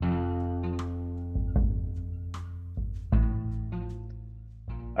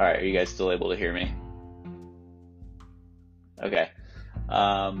All right, are you guys still able to hear me? Okay.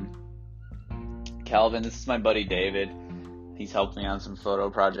 Um, Calvin, this is my buddy David. He's helped me on some photo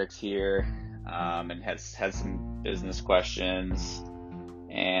projects here, and has some business questions.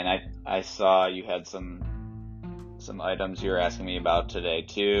 And I saw you had some items you were asking me about today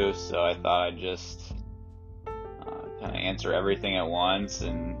too, so I thought I'd just kind of answer everything at once,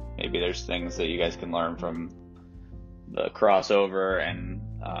 and maybe there's things that you guys can learn from the crossover and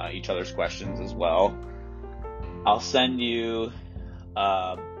each other's questions as well. I'll send you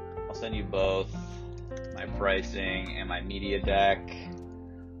both my pricing and my media deck.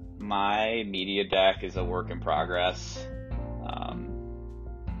 My media deck is a work in progress.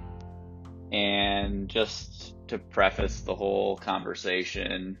 And just to preface the whole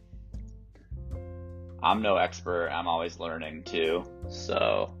conversation, I'm no expert. I'm always learning too.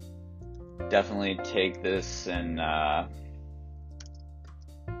 So definitely take this and,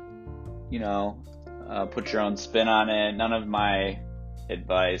 put your own spin on it. None of my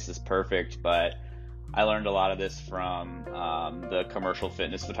advice is perfect, but I learned a lot of this from the commercial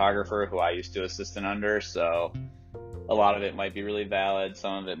fitness photographer who I used to assist under. So a lot of it might be really valid.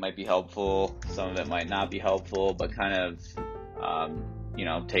 Some of it might be helpful. Some of it might not be helpful, but kind of,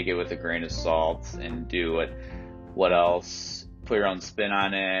 take it with a grain of salt and do what else, put your own spin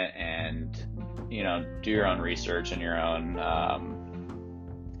on it, and, do your own research and your own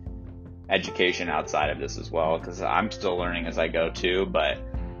education outside of this as well, because I'm still learning as I go too, but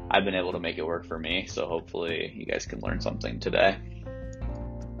I've been able to make it work for me. So hopefully you guys can learn something today.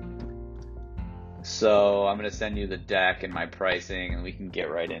 So I'm going to send you the deck and my pricing, and we can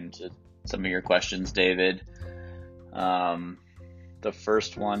get right into some of your questions, David. The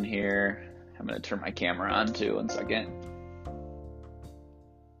first one here, I'm going to turn my camera on too, 1 second.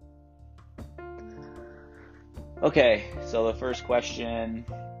 Okay, so the first question,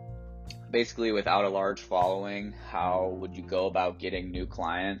 basically, without a large following, how would you go about getting new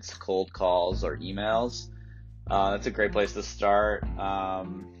clients, cold calls, or emails? That's a great place to start.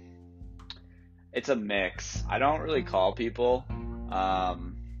 It's a mix. I don't really call people. I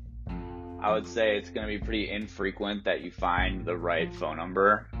would say it's going to be pretty infrequent that you find the right phone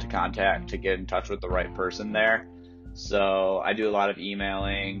number to contact to get in touch with the right person there. So I do a lot of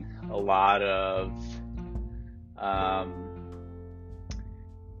emailing, a lot of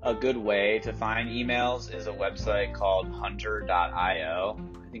a good way to find emails is a website called hunter.io.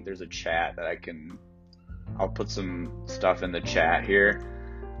 I think there's a chat that I'll put some stuff in the chat here.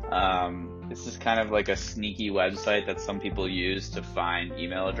 This is kind of like a sneaky website that some people use to find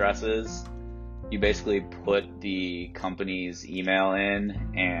email addresses. You basically put the company's email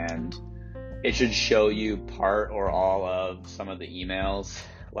in, and it should show you part or all of some of the emails.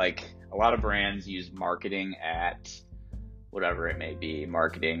 Like, a lot of brands use marketing at whatever it may be,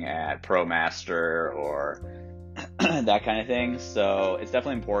 marketing at ProMaster or that kind of thing. So it's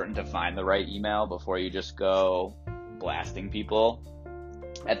definitely important to find the right email before you just go blasting people.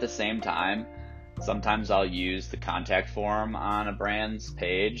 At the same time, sometimes I'll use the contact form on a brand's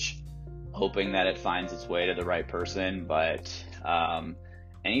page, hoping that it finds its way to the right person. But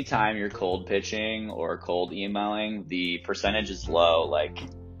anytime you're cold pitching or cold emailing, the percentage is low. Like,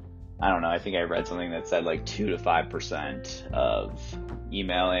 I don't know, I think I read something that said like 2 to 5% of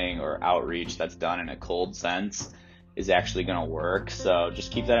emailing or outreach that's done in a cold sense is actually going to work. So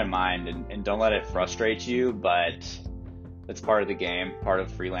just keep that in mind, and don't let it frustrate you, but that's part of the game. Part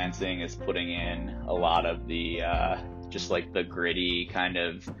of freelancing is putting in a lot of the just like the gritty kind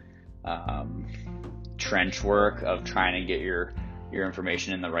of trench work of trying to get your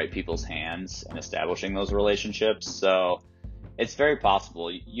information in the right people's hands and establishing those relationships. So it's very possible.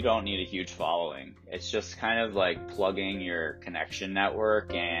 You don't need a huge following. It's just kind of like plugging your connection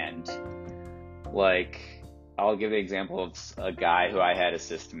network. And like, I'll give the example of a guy who I had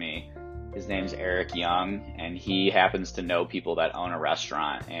assist me. His name's Eric Young, and he happens to know people that own a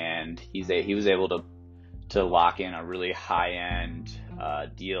restaurant, and he was able to lock in a really high-end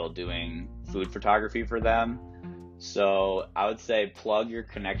deal doing food photography for them. So I would say plug your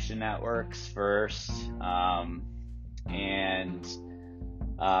connection networks first. I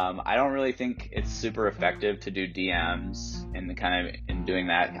don't really think it's super effective to do DMs in doing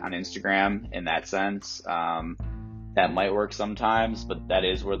that on Instagram in that sense. That might work sometimes, but that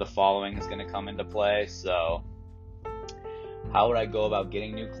is where the following is going to come into play. So how would I go about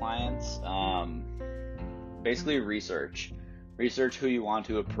getting new clients? Basically research who you want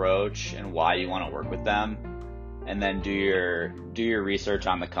to approach and why you want to work with them, and then do your research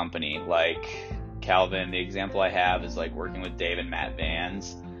on the company. Like Calvin, the example I have is like working with Dave and Matt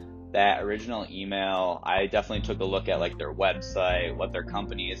Vans. that original email, I definitely took a look at like their website, what their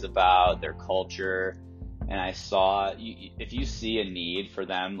company is about, their culture, and I saw if you see a need for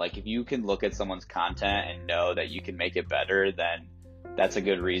them, like if you can look at someone's content and know that you can make it better, then that's a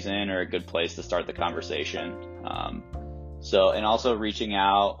good reason or a good place to start the conversation. And also reaching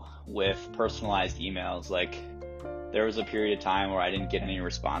out with personalized emails. Like there was a period of time where I didn't get any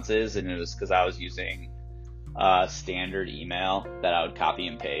responses, and it was because I was using a standard email that I would copy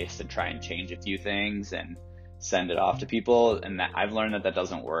and paste and try and change a few things and send it off to people. And I've learned that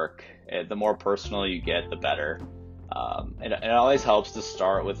doesn't work. The more personal you get, the better. It always helps to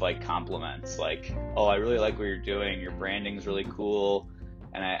start with like compliments, like, oh, I really like what you're doing. Your branding's really cool.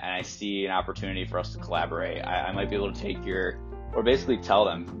 And I see an opportunity for us to collaborate. I might be able to or basically tell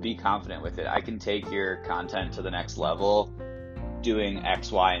them, be confident with it. I can take your content to the next level doing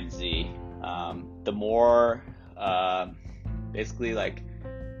X, Y, and Z. The more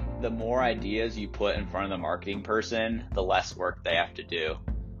ideas you put in front of the marketing person, the less work they have to do.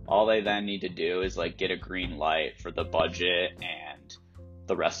 All they then need to do is like get a green light for the budget, and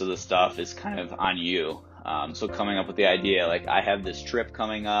the rest of the stuff is kind of on you. So coming up with the idea, like I have this trip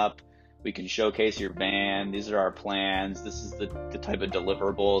coming up, we can showcase your band, these are our plans, this is the type of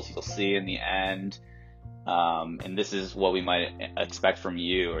deliverables you'll see in the end, and this is what we might expect from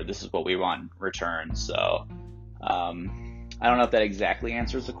you, or this is what we want in return. So I don't know if that exactly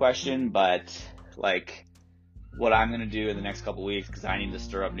answers the question, but like what I'm going to do in the next couple weeks, because I need to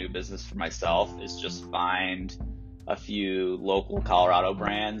stir up new business for myself, is just find a few local Colorado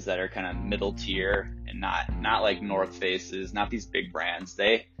brands that are kind of middle tier and not like North Faces, not these big brands.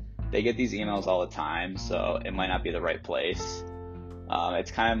 They get these emails all the time, so it might not be the right place.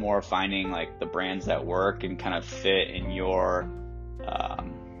 It's kind of more finding like the brands that work and kind of fit in your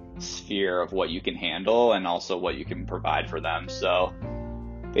sphere of what you can handle and also what you can provide for them. So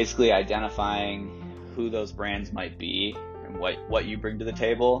basically identifying who those brands might be and what you bring to the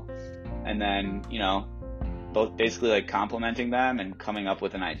table, and then both basically like complimenting them and coming up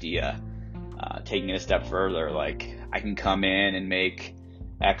with an idea, taking it a step further. Like I can come in and make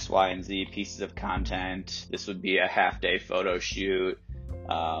X, Y, and Z pieces of content. This would be a half-day photo shoot.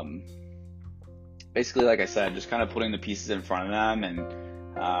 Basically, like I said, just kind of putting the pieces in front of them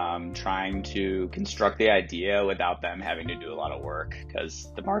and trying to construct the idea without them having to do a lot of work,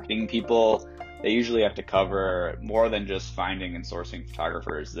 because the marketing people, they usually have to cover more than just finding and sourcing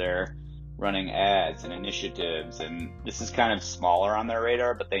photographers. They're running ads and initiatives, and this is kind of smaller on their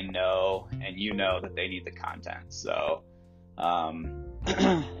radar, but they know, and that they need the content. So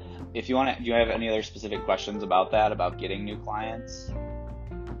if you want to, do you have any other specific questions about that, about getting new clients?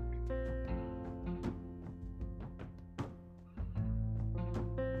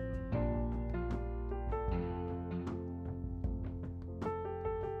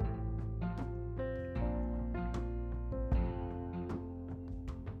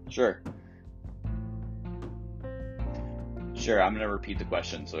 Sure. I'm going to repeat the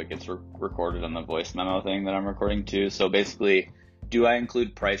question so it gets recorded on the voice memo thing that I'm recording too. So basically, do I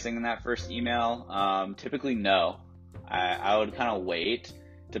include pricing in that first email? Typically, no. I would kind of wait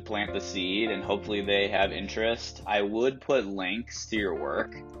to plant the seed and hopefully they have interest. I would put links to your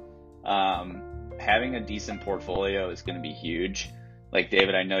work. Having a decent portfolio is going to be huge. Like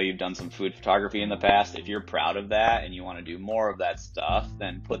David, I know you've done some food photography in the past. If you're proud of that and you want to do more of that stuff,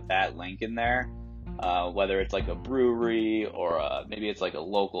 then put that link in there. Whether it's like a brewery or maybe it's like a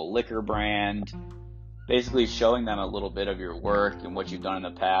local liquor brand, basically showing them a little bit of your work and what you've done in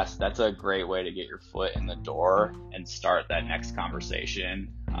the past. That's a great way to get your foot in the door and start that next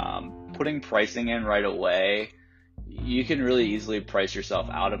conversation. Putting pricing in right away, you can really easily price yourself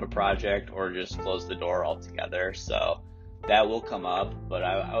out of a project or just close the door altogether. So that will come up, but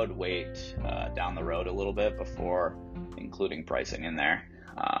I would wait down the road a little bit before including pricing in there.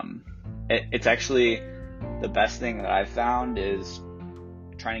 It's actually the best thing that I've found is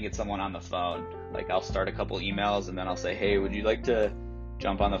trying to get someone on the phone. Like I'll start a couple emails and then I'll say, hey, would you like to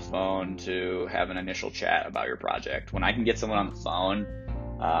jump on the phone to have an initial chat about your project? When I can get someone on the phone,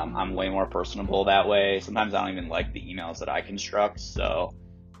 I'm way more personable that way. Sometimes I don't even like the emails that I construct. So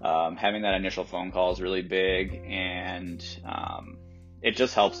having that initial phone call is really big, and it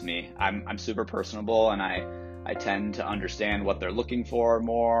just helps me. I'm super personable, and I tend to understand what they're looking for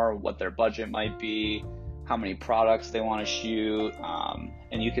more, what their budget might be, how many products they want to shoot.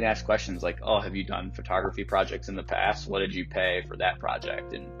 And you can ask questions like, oh, have you done photography projects in the past? What did you pay for that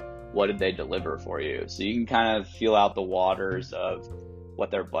project? And what did they deliver for you? So you can kind of feel out the waters of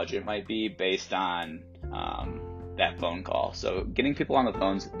what their budget might be based on that phone call. So getting people on the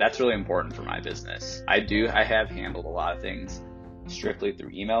phones, that's really important for my business. I have handled a lot of things strictly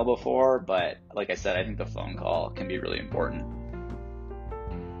through email before, but like I said, I think the phone call can be really important.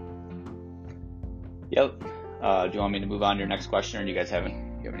 Yep. Do you want me to move on to your next question, or do you guys have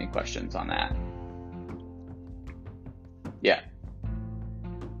any questions on that? Yeah.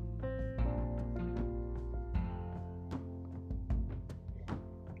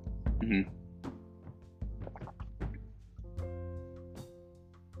 Mm-hmm.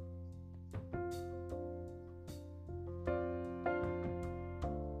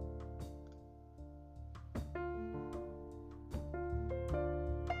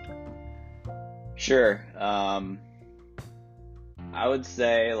 Sure. I would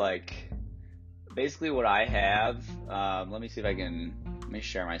say like basically what I have. Let me see if let me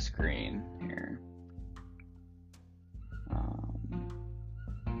share my screen here.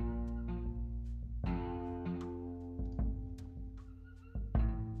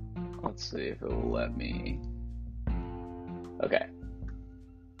 Let's see if it will let me. Okay.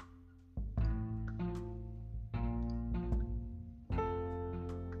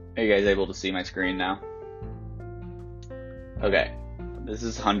 Are you guys able to see my screen now? Okay. This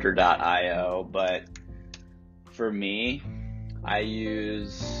is Hunter.io, but for me, I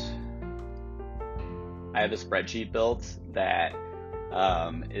have a spreadsheet built that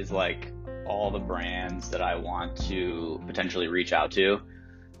is like all the brands that I want to potentially reach out to.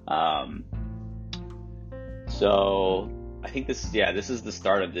 So I think this is the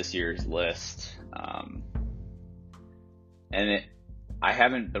start of this year's list. I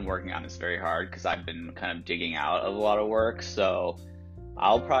haven't been working on this very hard because I've been kind of digging out of a lot of work. So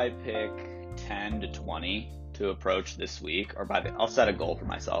I'll probably pick 10 to 20 to approach this week, or I'll set a goal for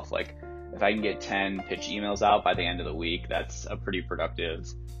myself. Like if I can get 10 pitch emails out by the end of the week, that's a pretty productive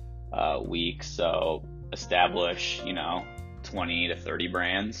week. So establish, 20 to 30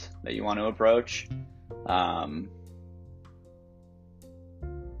 brands that you want to approach.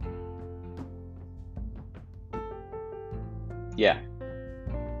 Yeah.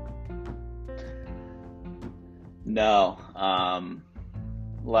 No.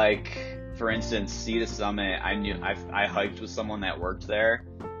 Like for instance, Sea to Summit, I hiked with someone that worked there,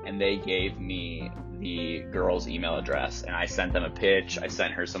 and they gave me the girl's email address, and I sent them a pitch. I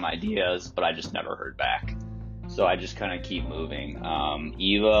sent her some ideas, but I just never heard back. So I just kind of keep moving.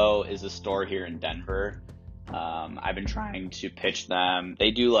 Evo is a store here in Denver. I've been trying to pitch them.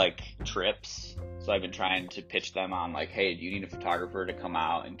 They do like trips. So I've been trying to pitch them on like, hey, do you need a photographer to come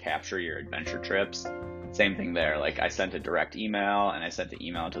out and capture your adventure trips? Same thing there. Like I sent a direct email, and I sent the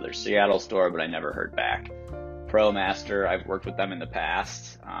email to their Seattle store, but I never heard back. ProMaster, I've worked with them in the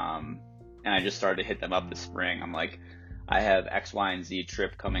past. And I just started to hit them up this spring. I'm like, I have X, Y, and Z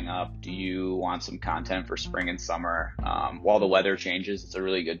trip coming up. Do you want some content for spring and summer? While the weather changes, it's a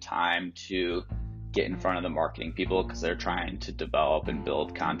really good time to get in front of the marketing people because they're trying to develop and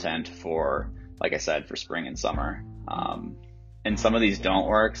build content for, like I said, for spring and summer. And some of these don't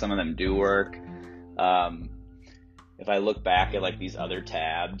work. Some of them do work. If I look back at like these other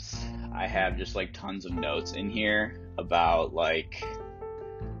tabs, I have just like tons of notes in here about like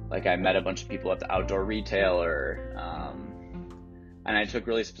I met a bunch of people at the outdoor retailer, and I took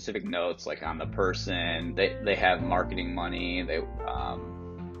really specific notes like on the person. They have marketing money. They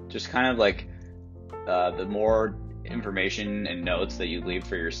just kind of like the more information and notes that you leave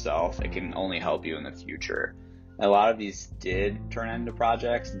for yourself, it can only help you in the future. A lot of these did turn into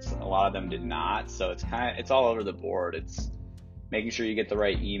projects, and a lot of them did not. So it's all over the board. It's making sure you get the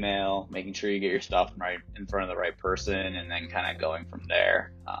right email, making sure you get your stuff right in front of the right person, and then kind of going from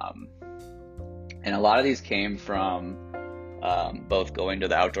there. And a lot of these came from both going to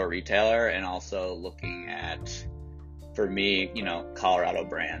the outdoor retailer and also looking at, for me, Colorado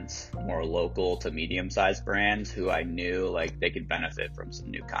brands, more local to medium-sized brands who I knew like they could benefit from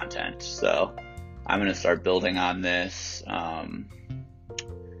some new content. So I'm going to start building on this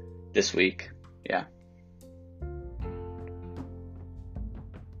this week. Yeah.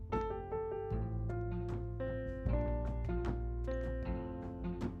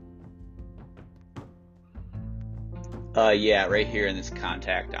 Yeah, right here in this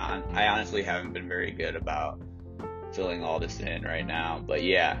contact on. I honestly haven't been very good about filling all this in right now, but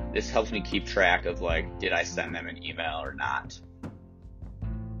yeah, this helps me keep track of like, did I send them an email or not?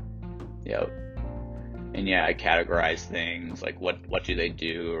 Yep. And yeah, I categorize things like what do they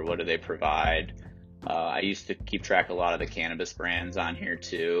do or what do they provide. I used to keep track of a lot of the cannabis brands on here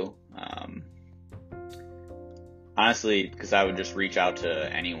too. Honestly, because I would just reach out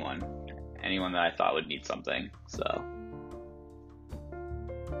to anyone that I thought would need something. So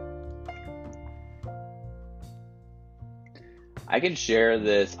I can share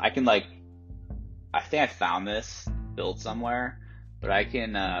this. I think I found this built somewhere. but I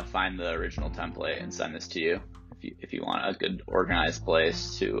can find the original template and send this to you if you want a good organized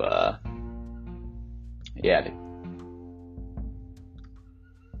place to yeah.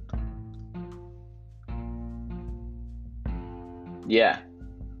 Yeah.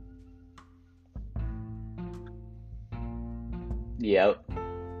 Yep.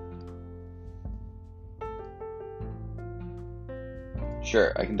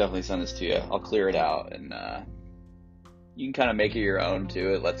 Sure, I can definitely send this to you. I'll clear it out, and you can kind of make it your own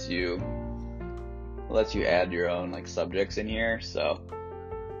too. It lets you add your own like subjects in here, so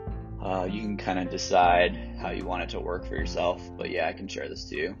you can kind of decide how you want it to work for yourself. But yeah, I can share this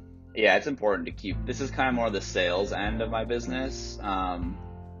to you. Yeah, it's important to keep. This is kind of more the sales end of my business,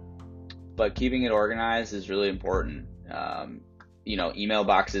 but keeping it organized is really important. Email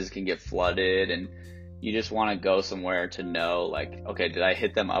boxes can get flooded, and you just want to go somewhere to know, like, okay, did I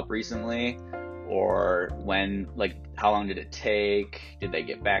hit them up recently? Or when, like, how long did it take? Did they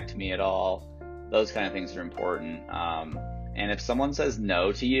get back to me at all? Those kind of things are important. And if someone says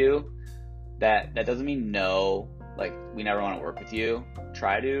no to you, that doesn't mean no, like, we never want to work with you.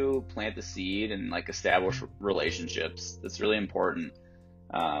 Try to plant the seed and, like, establish relationships. That's really important.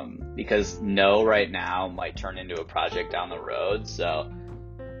 Because no right now might turn into a project down the road. So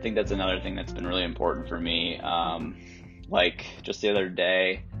I think that's another thing that's been really important for me. Like just the other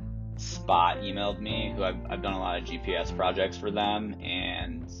day, Spot emailed me, who I've done a lot of GPS projects for them,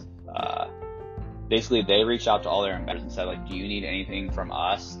 and basically they reached out to all their investors and said, like, do you need anything from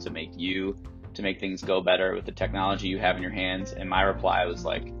us to make things go better with the technology you have in your hands? And my reply was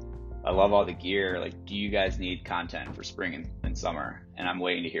like, I love all the gear. Like, do you guys need content for spring and summer? And I'm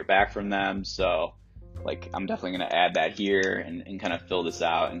waiting to hear back from them. So, like, I'm definitely going to add that here and kind of fill this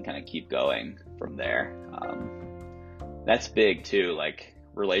out and kind of keep going from there. That's big too. Like,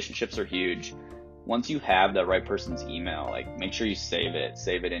 relationships are huge. Once you have the right person's email, like, make sure you save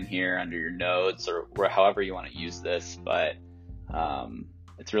it in here under your notes or however you want to use this. But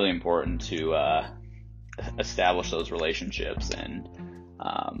it's really important to establish those relationships and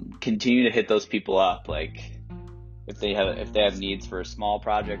continue to hit those people up. Like, if they have needs for a small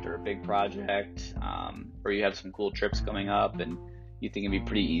project or a big project, or you have some cool trips coming up and you think it'd be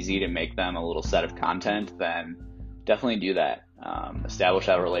pretty easy to make them a little set of content, then definitely do that. Establish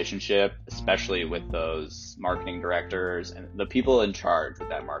that relationship, especially with those marketing directors and the people in charge with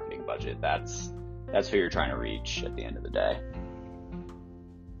that marketing budget. That's who you're trying to reach at the end of the day.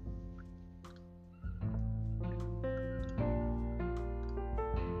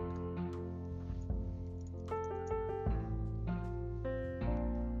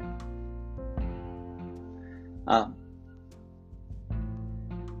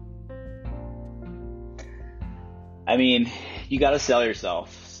 I mean, you got to sell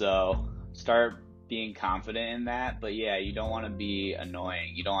yourself, so start being confident in that. But yeah, you don't want to be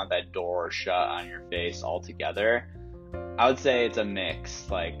annoying. You don't want that door shut on your face altogether. I would say it's a mix.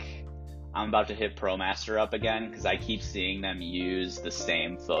 Like, I'm about to hit ProMaster up again because I keep seeing them use the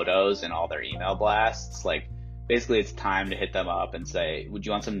same photos in all their email blasts. Like, basically, it's time to hit them up and say, would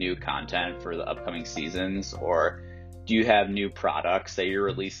you want some new content for the upcoming seasons? Or do you have new products that you're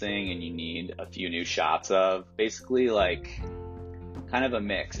releasing and you need a few new shots of? Basically, like, kind of a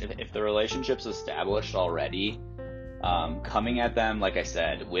mix. If the relationship's established already, coming at them, like I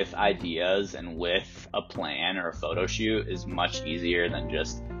said, with ideas and with a plan or a photo shoot is much easier than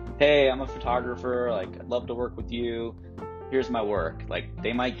just, hey, I'm a photographer, like, I'd love to work with you, here's my work. Like,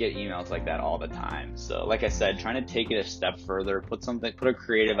 they might get emails like that all the time. So like I said, trying to take it a step further, put a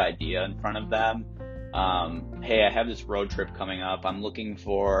creative idea in front of them. Hey, I have this road trip coming up. I'm looking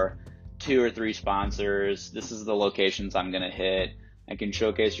for 2 or 3 sponsors. This is the locations I'm going to hit. I can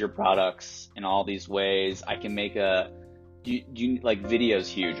showcase your products in all these ways. I can make do you like, video's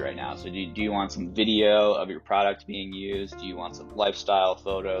huge right now. So do you want some video of your product being used? Do you want some lifestyle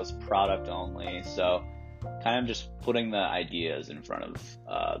photos, product only? So kind of just putting the ideas in front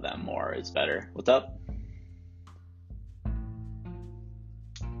of them more is better. What's up?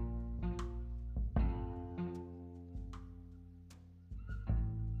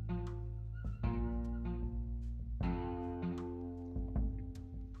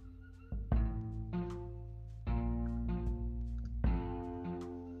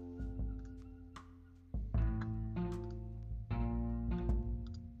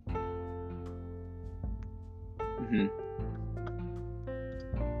 hmm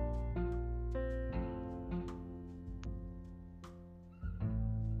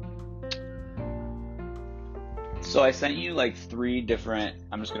So I sent you like 3 different,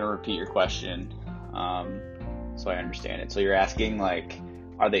 I'm just going to repeat your question, so I understand it. So you're asking, like,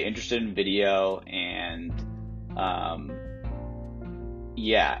 are they interested in video, and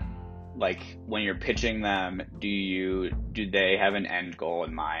yeah, like when you're pitching them, do they have an end goal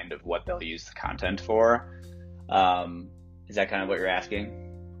in mind of what they'll use the content for? Is that kind of what you're asking?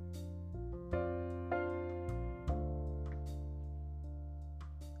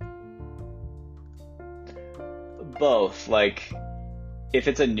 Both. Like if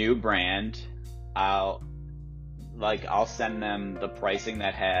it's a new brand, I'll I'll send them the pricing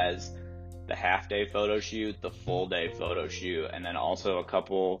that has the half day photo shoot, the full day photo shoot, and then also a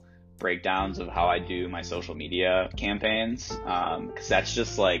couple breakdowns of how I do my social media campaigns. Cause that's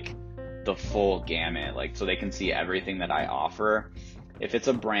just like the full gamut, like so they can see everything that I offer. If it's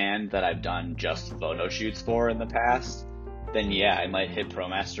a brand that I've done just photo shoots for in the past, then yeah, I might hit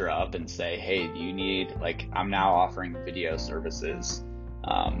ProMaster up and say, hey, do you need, like, I'm now offering video services.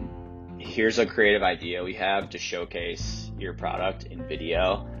 Here's a creative idea we have to showcase your product in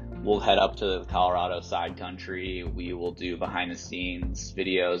video. We'll head up to the Colorado side country. We will do behind the scenes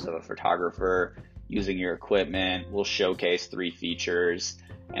videos of a photographer using your equipment. We'll showcase 3 features,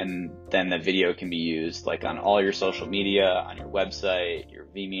 and then the video can be used like on all your social media, on your website, your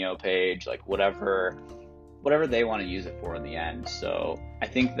Vimeo page, like whatever they want to use it for in the end. So I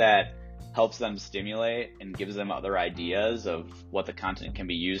think that helps them stimulate and gives them other ideas of what the content can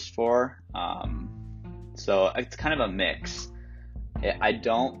be used for. So it's kind of a mix.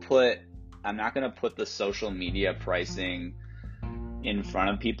 I'm not going to put the social media pricing in front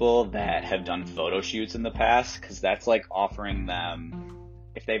of people that have done photo shoots in the past, because that's like offering them,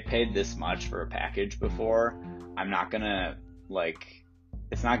 if they paid this much for a package before, I'm not going to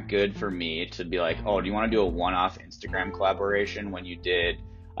it's not good for me to be like, oh, do you want to do a one-off Instagram collaboration when you did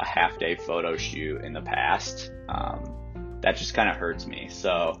a half-day photo shoot in the past? That just kind of hurts me.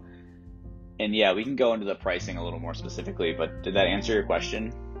 So, and yeah, we can go into the pricing a little more specifically, but did that answer your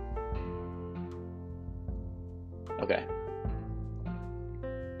question? Okay.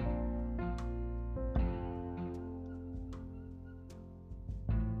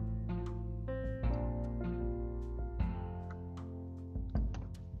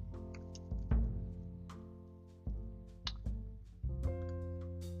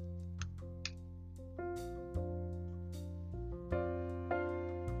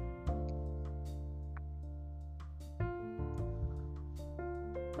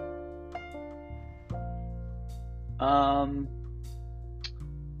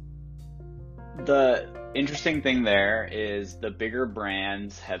 The interesting thing there is the bigger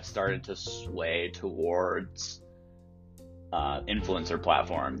brands have started to sway towards influencer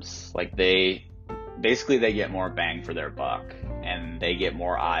platforms. Like they get more bang for their buck and they get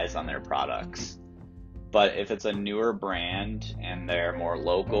more eyes on their products. But if it's a newer brand and they're more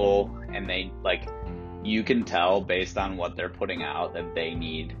local and you can tell based on what they're putting out that they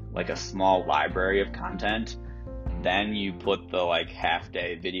need like a small library of content, then you put the half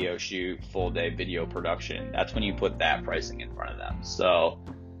day video shoot, full day video production. That's when you put that pricing in front of them. So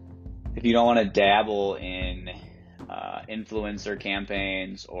if you don't want to dabble in influencer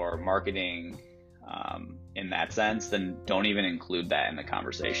campaigns or marketing in that sense, then don't even include that in the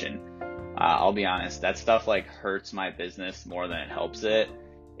conversation. I'll be honest, that stuff hurts my business more than it helps it.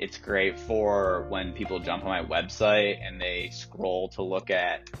 It's great for when people jump on my website and they scroll to look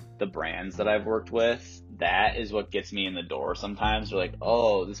at the brands that I've worked with. That is what gets me in the door sometimes. They're like,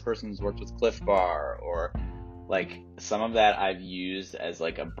 oh, this person's worked with Cliff Bar, or some of that I've used as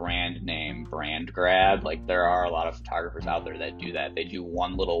a brand name brand grab. There are a lot of photographers out there that do that. They do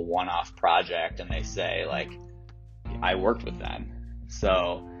one little one-off project and they say I worked with them.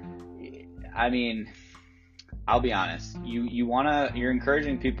 So I mean, I'll be honest, you're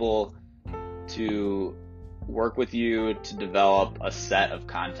encouraging people to work with you to develop a set of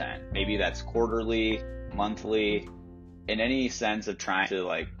content. Maybe that's quarterly, monthly, in any sense of trying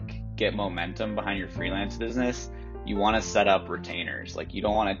to get momentum behind your freelance business. You want to set up retainers. You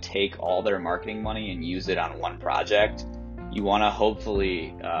don't want to take all their marketing money and use it on one project. You want to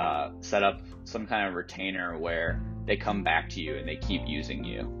hopefully set up some kind of retainer where they come back to you and they keep using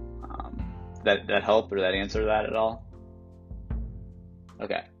you. That help, or that answer that at all?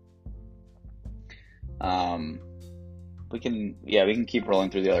 Okay. We can keep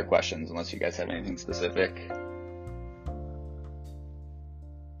rolling through the other questions unless you guys have anything specific.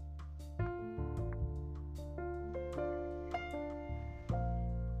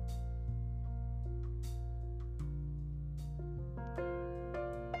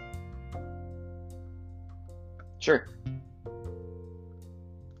 Sure.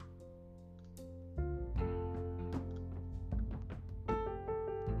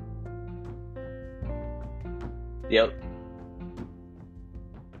 Yep.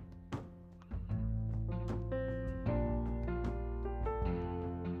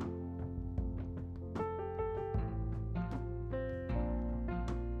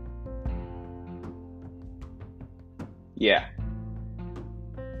 Yeah.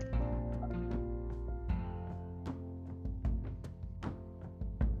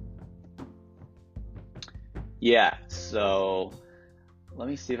 Yeah. So let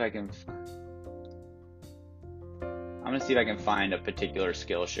me see if I can. I'm gonna see if I can find a particular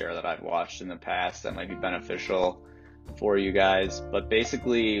Skillshare that I've watched in the past that might be beneficial for you guys. But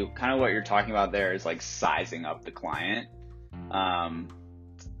basically, kind of what you're talking about there is like sizing up the client.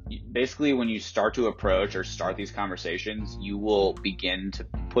 Basically, when you start to approach or start these conversations, you will begin to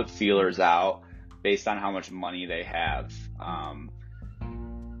put feelers out based on how much money they have.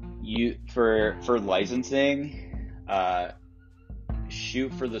 For licensing,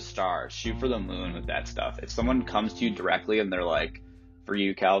 shoot for the stars, shoot for the moon with that stuff. If someone comes to you directly and they're like, for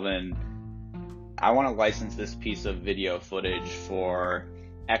you, Calvin, I want to license this piece of video footage for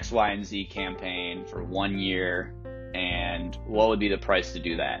X, Y, and Z campaign for 1 year, and what would be the price to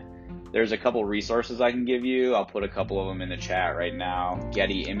do that? There's a couple resources I can give you. I'll put a couple of them in the chat right now.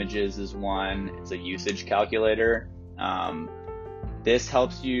 Getty Images is one. It's a usage calculator. This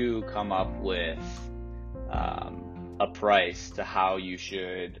helps you come up with a price to how you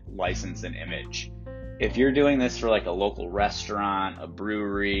should license an image. If you're doing this for like a local restaurant, a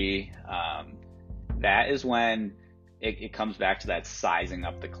brewery, that is when it comes back to that sizing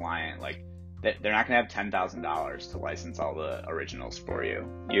up the client. Like, they're not going to have $10,000 to license all the originals for you.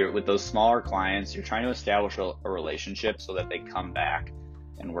 With those smaller clients, you're trying to establish a relationship so that they come back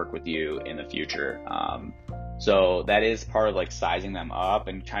and work with you in the future. So that is part of like sizing them up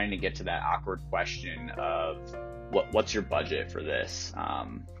and trying to get to that awkward question of what's your budget for this?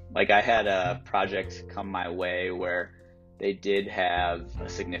 Like, I had a project come my way where they did have a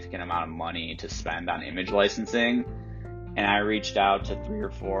significant amount of money to spend on image licensing. And I reached out to 3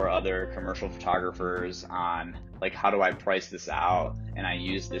 or 4 other commercial photographers on like, how do I price this out? And I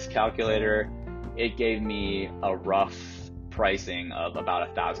used this calculator. It gave me a rough pricing of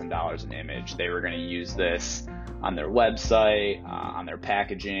about $1,000 an image. They were going to use this on their website, on their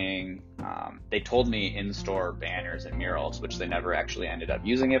packaging. They told me in-store banners and murals, which they never actually ended up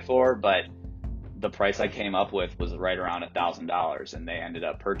using it for, but the price I came up with was right around $1,000, and they ended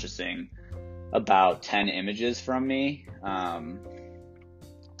up purchasing about 10 images from me. And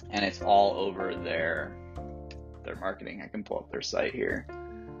it's all over their marketing. I can pull up their site here.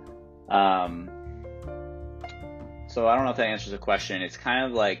 So I don't know if that answers the question. It's kind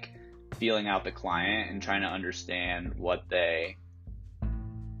of like feeling out the client and trying to understand what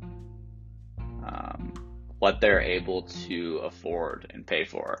they're able to afford and pay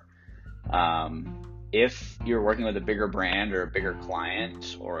for. If you're working with a bigger brand or a bigger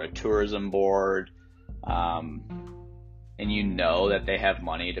client or a tourism board, and you know that they have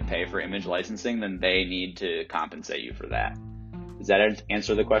money to pay for image licensing, then they need to compensate you for that. Does that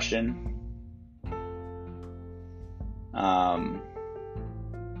answer the question?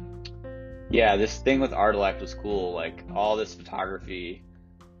 Yeah, this thing with Artelect was cool. Like, all this photography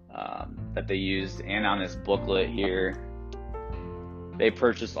that they used, and on this booklet here, they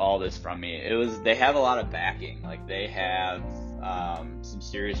purchased all this from me. They have a lot of backing. Like, they have some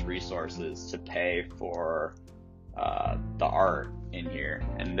serious resources to pay for the art in here,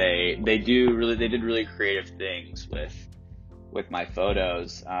 and they did really creative things with my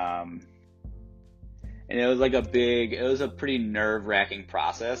photos. And it was a pretty nerve-wracking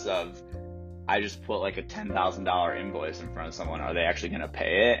process of, I just put like a $10,000 invoice in front of someone. Are they actually going to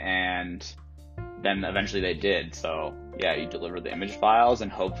pay it? And then eventually they did. So yeah, you deliver the image files,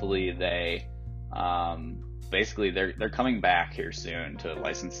 and hopefully they, basically they're coming back here soon to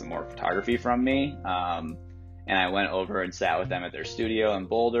license some more photography from me. And I went over and sat with them at their studio in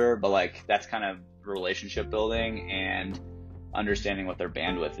Boulder, but like, that's kind of relationship building and understanding what their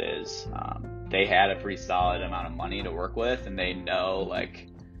bandwidth is. They had a pretty solid amount of money to work with, and they know, like,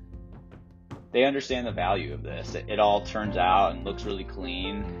 they understand the value of this. It all turns out and looks really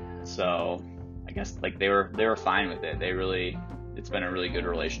clean. So I guess like they were fine with it. It's been a really good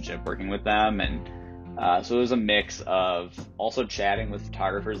relationship working with them. And so it was a mix of also chatting with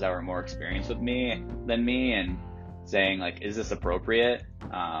photographers that were more experienced than me and saying like, is this appropriate?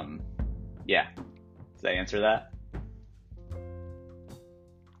 Yeah. Does that answer that?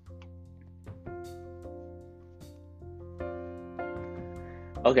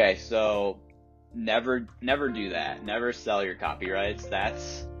 Okay, so never do that. Never sell your copyrights.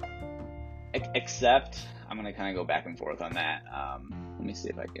 Except, I'm going to kind of go back and forth on that. Let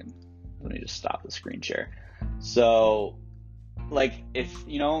me just stop the screen share. So, like, if,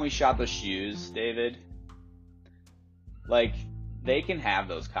 when we shot the shoes, David, like, they can have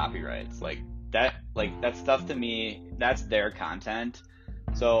those copyrights. Like, that stuff to me, that's their content.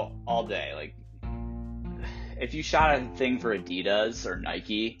 So all day, like, if you shot a thing for Adidas or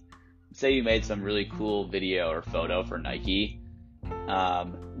Nike, say you made some really cool video or photo for Nike,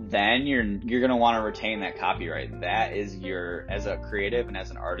 then you're gonna want to retain that copyright. That is as a creative and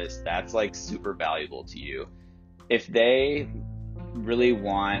as an artist, that's like super valuable to you. If they really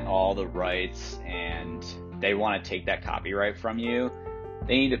want all the rights and they want to take that copyright from you,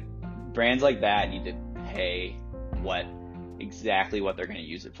 brands like that need to pay exactly what they're going to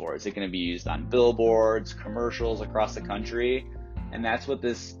use it for. Is it going to be used on billboards, commercials across the country? And that's what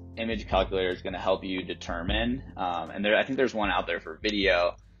this image calculator is going to help you determine. And I think there's one out there for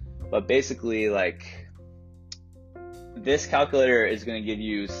video, but basically like this calculator is going to give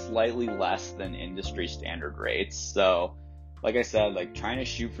you slightly less than industry standard rates. So like I said, like trying to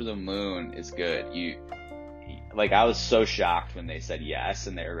shoot for the moon is good. I was so shocked when they said yes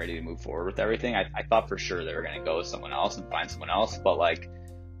and they were ready to move forward with everything. I thought for sure they were going to go with someone else and find someone else, but like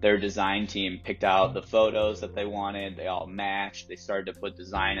their design team picked out the photos that they wanted. They all matched. They started to put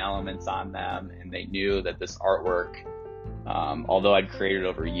design elements on them, and they knew that this artwork, although I'd created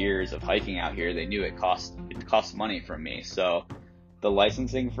over years of hiking out here, they knew it cost money from me. So the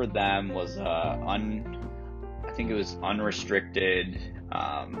licensing for them was I think it was unrestricted.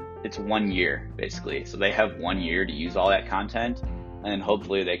 It's 1 year basically. So they have 1 year to use all that content, and then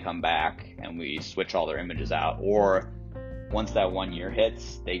hopefully they come back and we switch all their images out. Or once that 1 year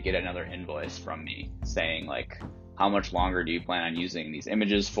hits, they get another invoice from me saying like, how much longer do you plan on using these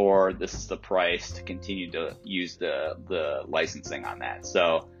images for? This is the price to continue to use the licensing on that.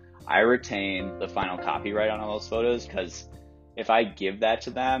 So I retain the final copyright on all those photos, because if I give that to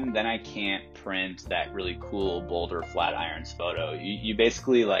them, then I can't print that really cool Boulder Flatirons photo. You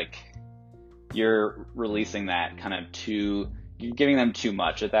basically like, you're releasing that kind of you're giving them too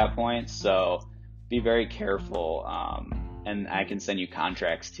much at that point. So be very careful. And I can send you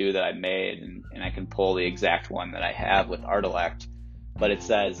contracts too that I made, and I can pull the exact one that I have with Artilect, but it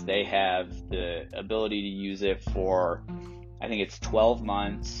says they have the ability to use it for, I think it's 12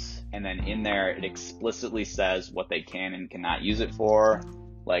 months. And then in there, it explicitly says what they can and cannot use it for.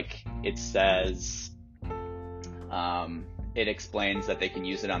 Like it says, it explains that they can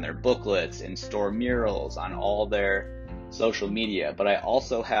use it on their booklets, in-store murals, on all their social media. But I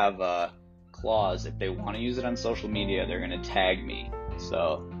also have a clause, if they want to use it on social media, they're going to tag me.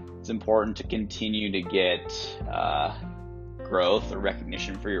 So it's important to continue to get growth or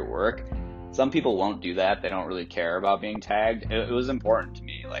recognition for your work. Some people won't do that. They don't really care about being tagged. It was important to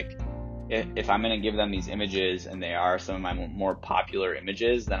me. Like, if I'm going to give them these images and they are some of my more popular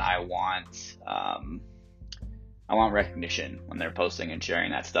images, then I want recognition when they're posting and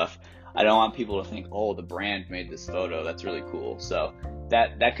sharing that stuff. I don't want people to think, oh, the brand made this photo. That's really cool. So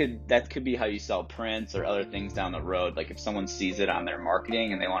that could be how you sell prints or other things down the road. Like if someone sees it on their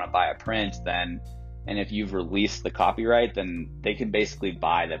marketing and they want to buy a print, and if you've released the copyright, then they can basically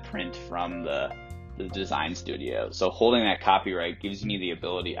buy the print from the design studio. So holding that copyright gives me the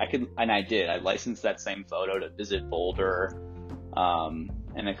ability, I licensed that same photo to Visit Boulder,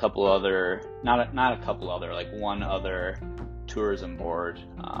 and a couple other, not a couple other, like one other tourism board.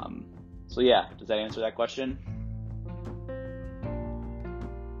 So yeah, does that answer that question?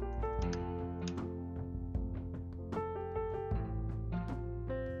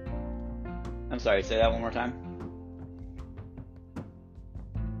 I'm sorry, say that one more time.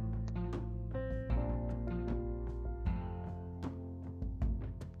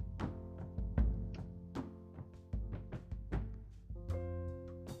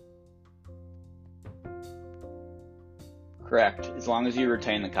 Correct. As long as you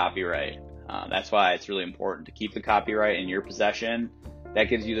retain the copyright. That's why it's really important to keep the copyright in your possession. That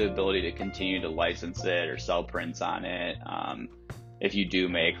gives you the ability to continue to license it or sell prints on it. If you do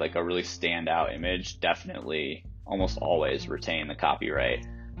make like a really standout image, definitely almost always retain the copyright.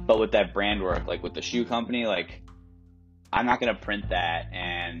 But with that brand work, like with the shoe company, like I'm not going to print that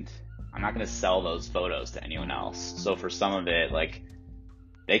and I'm not going to sell those photos to anyone else. So for some of it, like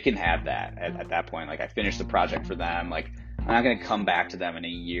they can have that at that point. Like I finished the project for them. Like I'm not going to come back to them in a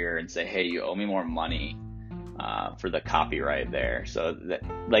year and say, hey, you owe me more money for the copyright there. So that,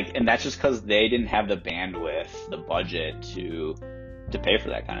 like, and that's just because they didn't have the bandwidth, the budget to pay for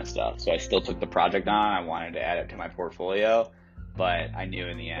that kind of stuff. So I still took the project on. I wanted to add it to my portfolio, but I knew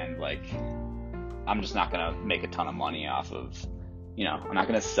in the end, like, I'm just not going to make a ton of money off of, I'm not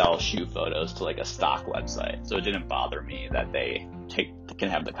going to sell shoe photos to like a stock website. So it didn't bother me that they can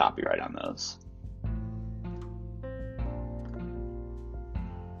have the copyright on those.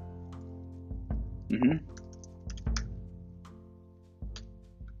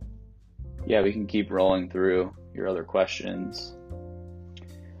 Yeah, we can keep rolling through your other questions.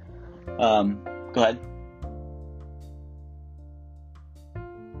 Go ahead.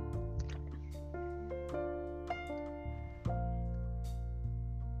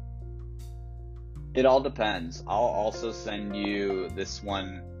 It all depends. I'll also send you this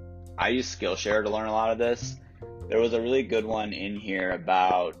one. I use Skillshare to learn a lot of this. There was a really good one in here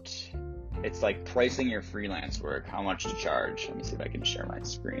about, it's like pricing your freelance work, how much to charge. Let me see if I can share my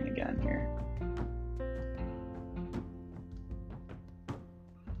screen again here.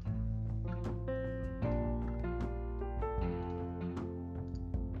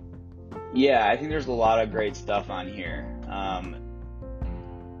 Yeah, I think there's a lot of great stuff on here.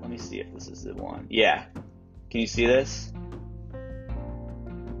 Let me see if this is the one. Yeah. Can you see this?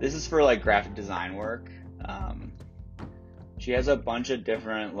 This is for like graphic design work. She has a bunch of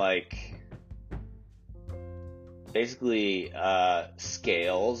different basically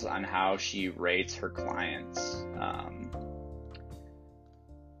scales on how she rates her clients.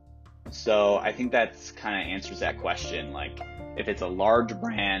 So I think that's kind of answers that question. Like, if it's a large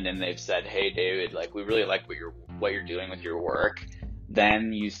brand and they've said, "Hey, David, like we really like what you're doing with your work,"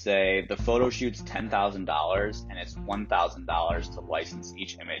 then you say the photo shoot's $10,000 and it's $1,000 to license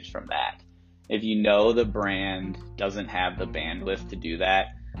each image from that. If you know the brand doesn't have the bandwidth to do that,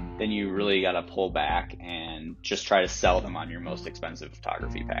 then you really got to pull back and just try to sell them on your most expensive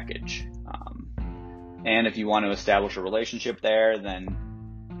photography package. And if you want to establish a relationship there, then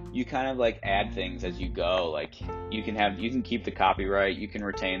you kind of like add things as you go. Like you can keep the copyright, you can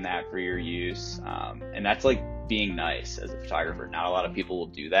retain that for your use. And that's like being nice as a photographer. Not a lot of people will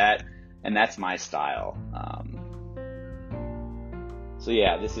do that. And that's my style. So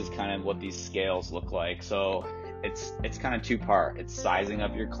yeah, this is kind of what these scales look like. So it's kind of two-part. It's sizing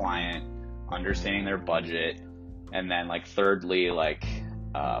up your client, understanding their budget, and then like thirdly, like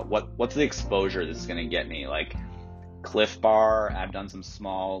what's the exposure this is going to get me? Like Cliff Bar, I've done some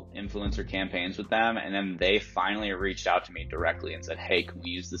small influencer campaigns with them, and then they finally reached out to me directly and said, "Hey, can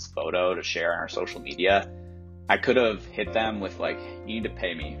we use this photo to share on our social media?" I could have hit them with like, "You need to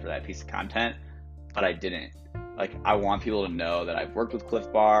pay me for that piece of content," but I didn't. Like, I want people to know that I've worked with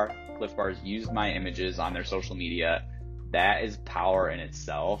Cliff Bar. Cliff Bar's used my images on their social media. That is power in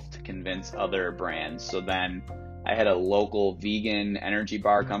itself to convince other brands. So then I had a local vegan energy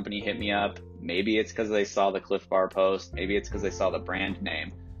bar company hit me up. Maybe it's because they saw the Cliff Bar post. Maybe it's because they saw the brand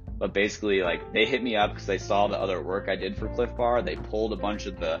name. But basically, like, they hit me up because they saw the other work I did for Cliff Bar. They pulled a bunch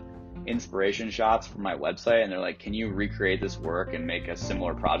of the inspiration shots from my website, and they're like, "Can you recreate this work and make a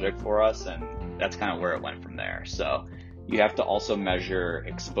similar project for us?" And that's kind of where it went from there. So you have to also measure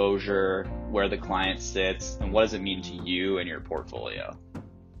exposure, where the client sits, and what does it mean to you and your portfolio.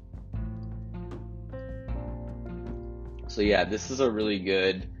 So yeah, this is a really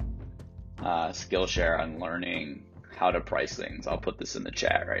good Skillshare on learning how to price things. I'll put this in the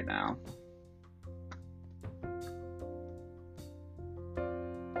chat right now.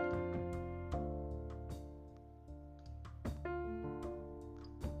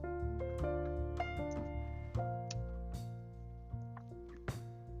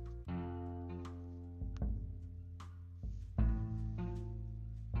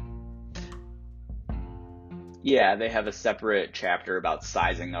 Yeah, they have a separate chapter about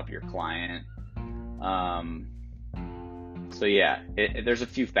sizing up your client. So yeah, there's a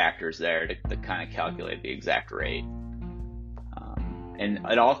few factors there to kind of calculate the exact rate. And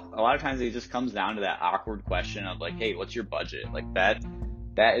a lot of times it just comes down to that awkward question of like, "Hey, what's your budget?" Like that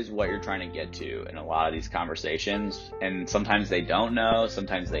is what you're trying to get to in a lot of these conversations. And sometimes they don't know,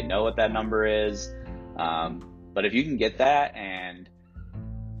 sometimes they know what that number is. But if you can get that, and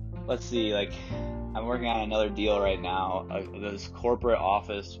let's see, like, I'm working on another deal right now. This corporate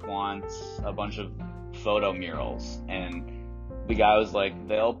office wants a bunch of photo murals, and the guy was like,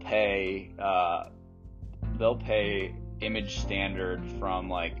 they'll pay image standard from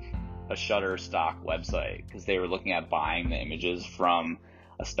like a Shutterstock website, because they were looking at buying the images from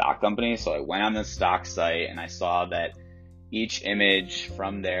a stock company. So I went on the stock site and I saw that each image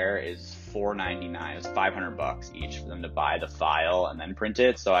from there is $4.99. It's $500 each for them to buy the file and then print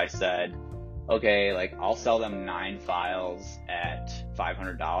it. So I said, okay, like I'll sell them 9 files at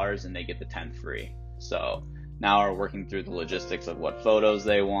 $500 and they get the 10th free. So now we're working through the logistics of what photos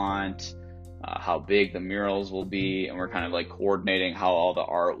they want, how big the murals will be, and we're kind of like coordinating how all the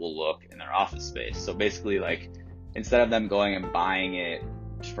art will look in their office space. So basically, like, instead of them going and buying it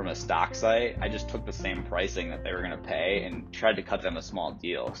from a stock site, I just took the same pricing that they were going to pay and tried to cut them a small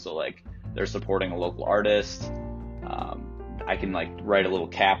deal. So like, they're supporting a local artist. I can like write a little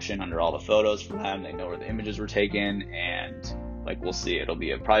caption under all the photos for them. They know where the images were taken, and like, we'll see. It'll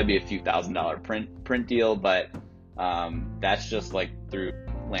be probably be a few $1,000 print deal, but that's just like through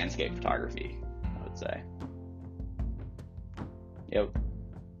landscape photography, I would say. Yep.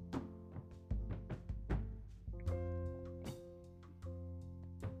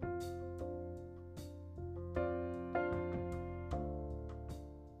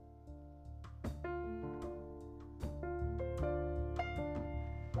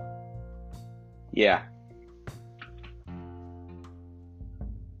 Yeah.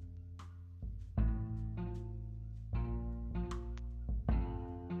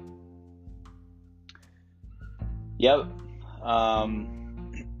 Yep.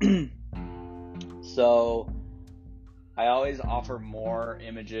 So I always offer more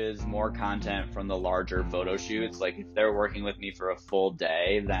images, more content from the larger photo shoots. Like if they're working with me for a full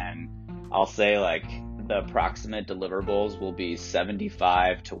day, then I'll say like the approximate deliverables will be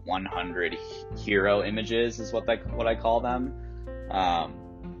 75 to 100 hero images is what I call them.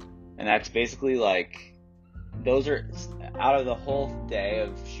 Um, and that's basically like those are out of the whole day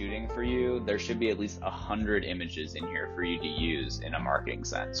of shooting for you, there should be at least 100 images in here for you to use in a marketing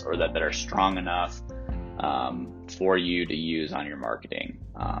sense, or that are strong enough for you to use on your marketing.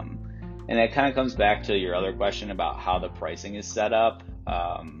 And that kind of comes back to your other question about how the pricing is set up.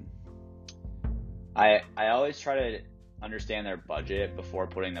 I always try to understand their budget before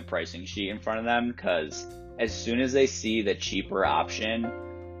putting the pricing sheet in front of them, because as soon as they see the cheaper option,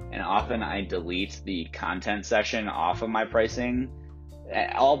 and often I delete the content section off of my pricing.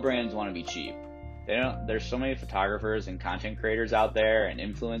 All brands want to be cheap. There's so many photographers and content creators out there and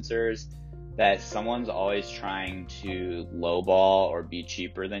influencers that someone's always trying to lowball or be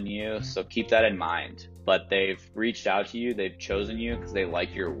cheaper than you. So keep that in mind. But they've reached out to you, they've chosen you because they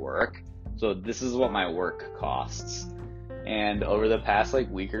like your work. So this is what my work costs. And over the past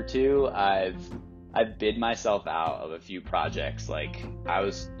week or two, I've bid myself out of a few projects. Like I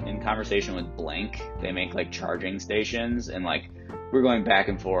was in conversation with Blink. They make charging stations, and we're going back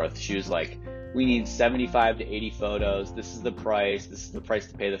and forth. She was like, we need 75 to 80 photos. This is the price. This is the price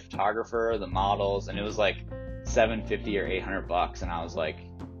to pay the photographer, the models. And it was $750 or $800. And I was like,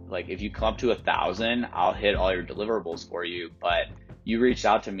 if you come up to 1,000, I'll hit all your deliverables for you. But you reached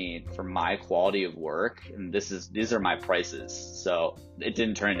out to me for my quality of work, and these are my prices. So it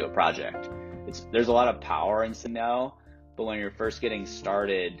didn't turn into a project. There's a lot of power in saying no, but when you're first getting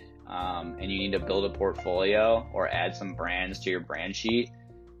started and you need to build a portfolio or add some brands to your brand sheet,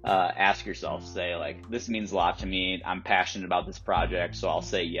 ask yourself, say this means a lot to me. I'm passionate about this project, so I'll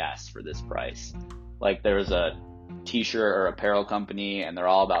say yes for this price. There was a t-shirt or apparel company, and they're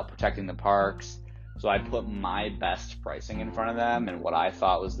all about protecting the parks. So I put my best pricing in front of them and what I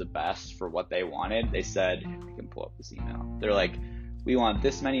thought was the best for what they wanted. They said, you can pull up this email. They're like, we want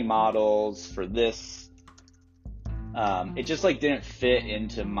this many models for this. It just didn't fit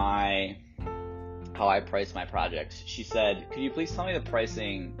into how I price my project. She said, could you please tell me the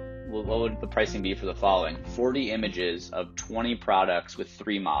pricing? What would the pricing be for the following? 40 images of 20 products with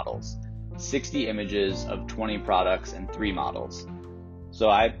 3 models, 60 images of 20 products and 3 models. So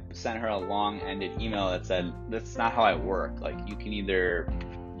I sent her a long-ended email that said, that's not how I work. You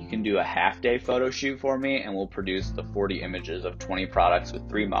can do a half-day photo shoot for me, and we'll produce the 40 images of 20 products with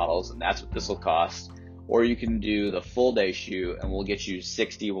 3 models, and that's what this will cost. Or you can do the full-day shoot, and we'll get you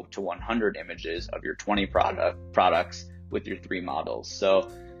 60 to 100 images of your 20 products with your 3 models. So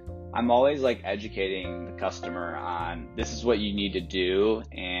I'm always educating the customer on this is what you need to do,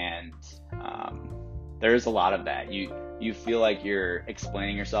 and there's a lot of that. You feel like you're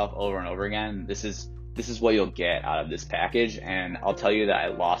explaining yourself over and over again. This is what you'll get out of this package. And I'll tell you that I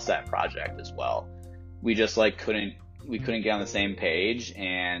lost that project as well. We just couldn't get on the same page.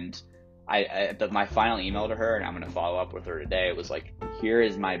 And my final email to her, and I'm going to follow up with her today, it was here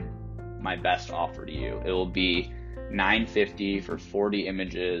is my best offer to you. It will be $950 for 40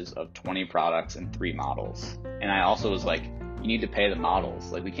 images of 20 products and 3 models. And I also was you need to pay the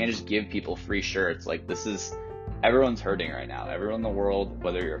models. We can't just give people free shirts. Everyone's hurting right now. Everyone in the world,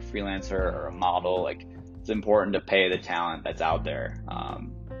 whether you're a freelancer or a model, it's important to pay the talent that's out there.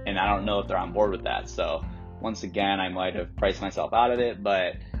 And I don't know if they're on board with that. So once again, I might have priced myself out of it,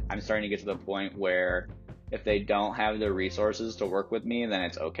 but I'm starting to get to the point where if they don't have the resources to work with me, then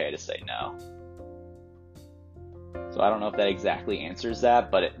it's okay to say no. So I don't know if that exactly answers that,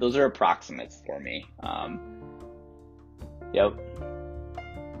 but those are approximates for me. Yep.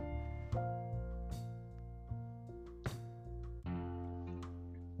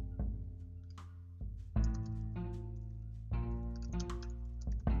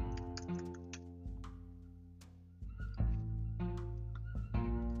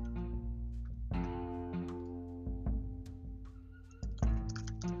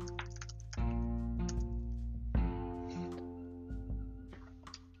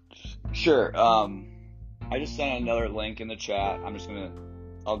 Sure. I just sent another link in the chat.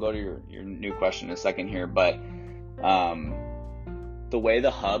 I'll go to your new question in a second here, but the way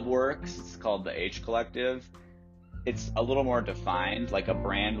the hub works, it's called the H Collective. It's a little more defined. A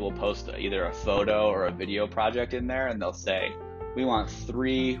brand will post either a photo or a video project in there, and they'll say, we want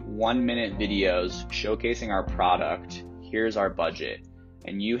 3 1-minute videos showcasing our product. Here's our budget.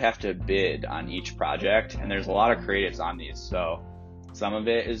 And you have to bid on each project. And there's a lot of creatives on these. So some of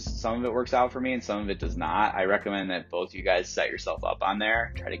it works out for me and some of it does not. I recommend that both you guys set yourself up on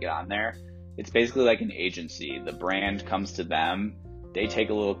there, try to get on there. It's basically like an agency. The brand comes to them, they take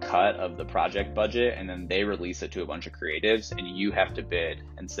a little cut of the project budget, and then they release it to a bunch of creatives, and you have to bid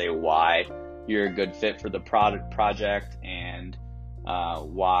and say why you're a good fit for the project and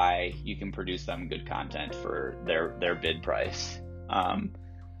why you can produce them good content for their bid price.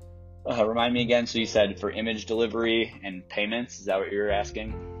 Remind me again, so you said for image delivery and payments, is that what you're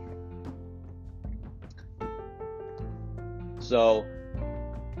asking? So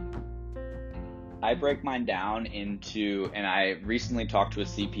I break mine down into, and I recently talked to a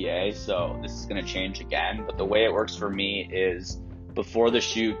CPA, so this is going to change again, but the way it works for me is before the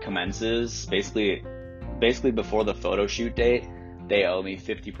shoot commences, basically before the photo shoot date, they owe me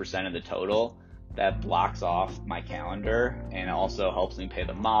 50% of the total. That blocks off my calendar and also helps me pay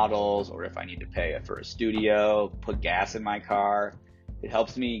the models, or if I need to pay for a studio, put gas in my car. It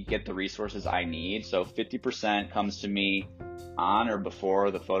helps me get the resources I need. So 50% comes to me on or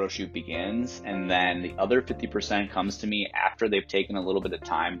before the photo shoot begins, and then the other 50% comes to me after they've taken a little bit of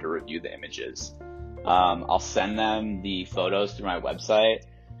time to review the images. I'll send them the photos through my website,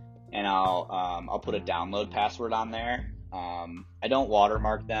 and I'll put a download password on there. I don't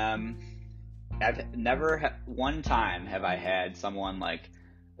watermark them. I've never one time have I had someone, like,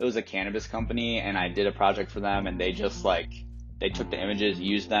 it was a cannabis company and I did a project for them and they just they took the images,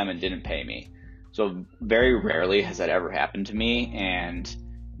 used them, and didn't pay me. So very rarely has that ever happened to me, and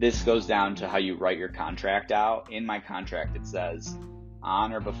this goes down to how you write your contract out. In my contract it says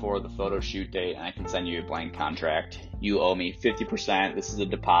on or before the photo shoot date, and I can send you a blank contract, you owe me 50%, this is a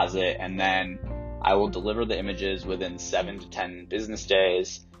deposit, and then I will deliver the images within 7 to 10 business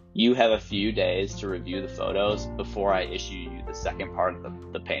days. You have a few days to review the photos before I issue you the second part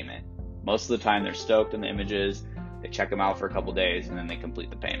of the payment. Most of the time they're stoked on the images, they check them out for a couple days, and then they complete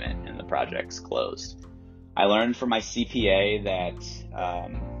the payment and the project's closed. I learned from my CPA that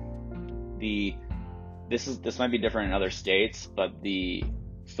this might be different in other states, but the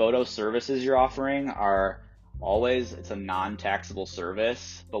photo services you're offering are always, it's a non-taxable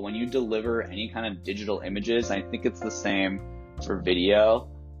service, but when you deliver any kind of digital images, I think it's the same for video,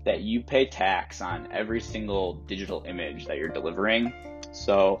 that you pay tax on every single digital image that you're delivering.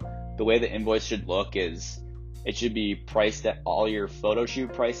 So the way the invoice should look is it should be priced at all your photo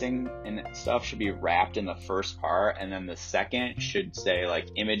shoot pricing and stuff should be wrapped in the first part, and then the second should say like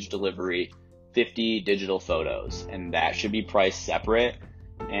image delivery 50 digital photos, and that should be priced separate.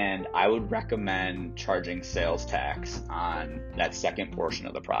 And I would recommend charging sales tax on that second portion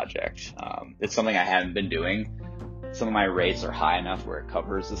of the project. It's something I haven't been doing. Some of my rates are high enough where it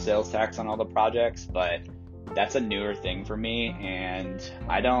covers the sales tax on all the projects, but that's a newer thing for me, and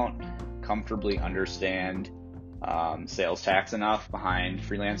I don't comfortably understand sales tax enough behind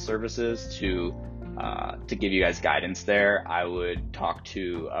freelance services to give you guys guidance there. I would talk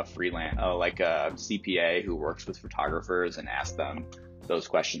to a CPA who works with photographers and ask them those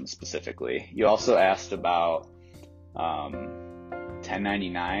questions specifically. You also asked about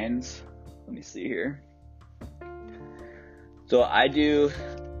 1099s. Let me see here. So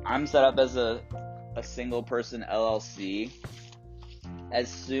I'm set up as a single person LLC. As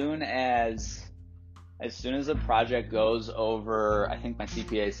soon as a project goes over, I think my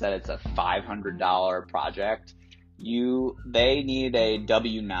CPA said it's a $500 project, they need a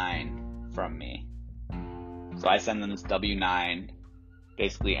W-9 from me. So I send them this W-9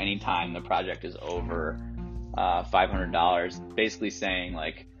 basically anytime the project is over $500, basically saying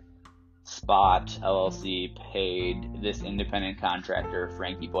like, Spot LLC paid this independent contractor,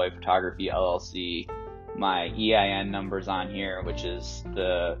 Frankie Boy Photography LLC. My EIN number's on here, which is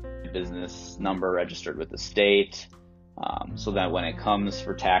the business number registered with the state. So that when it comes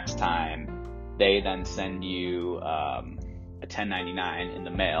for tax time, they then send you a 1099 in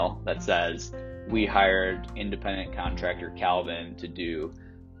the mail that says, we hired independent contractor Calvin to do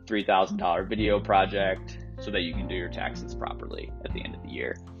 $3,000 video project so that you can do your taxes properly at the end of the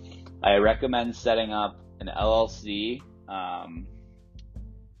year. I recommend setting up an LLC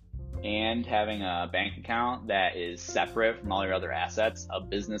and having a bank account that is separate from all your other assets, a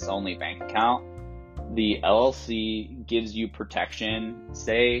business-only bank account. The LLC gives you protection.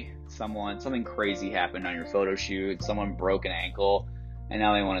 Say something crazy happened on your photo shoot, someone broke an ankle, and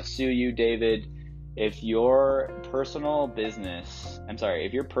now they want to sue you, David. If your personal bank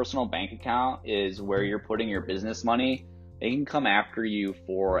account is where you're putting your business money, they can come after you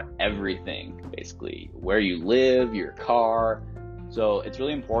for everything, basically. Where you live, your car, So it's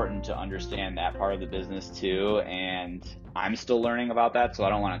really important to understand that part of the business too. And I'm still learning about that, so I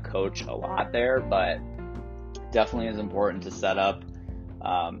don't want to coach a lot there, but definitely is important to set up.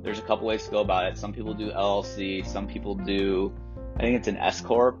 There's a couple ways to go about it. Some people do LLC, some people do, I think it's an S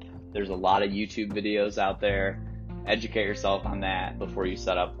Corp. There's a lot of YouTube videos out there. Educate yourself on that before you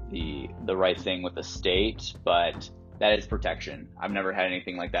set up the right thing with the state, but that is protection. I've never had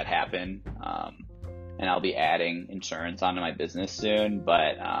anything like that happen, and I'll be adding insurance onto my business soon,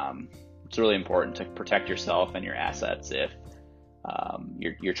 but it's really important to protect yourself and your assets if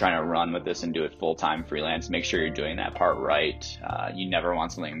you're trying to run with this and do it full-time freelance. Make sure you're doing that part right. You never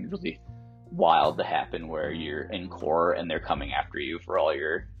want something really wild to happen where you're in court and they're coming after you for all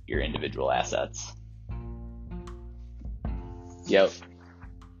your individual assets. Yep.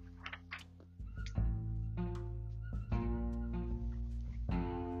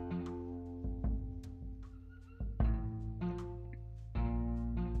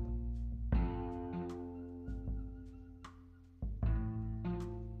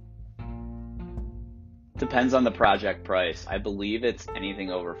 Depends on the project price. I believe it's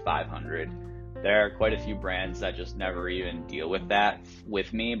anything over 500. There are quite a few brands that just never even deal with that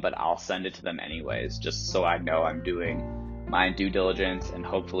with me, but I'll send it to them anyways, just so I know I'm doing my due diligence, and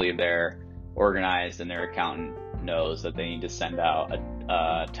hopefully they're organized and their accountant knows that they need to send out a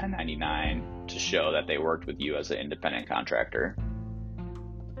 1099 to show that they worked with you as an independent contractor.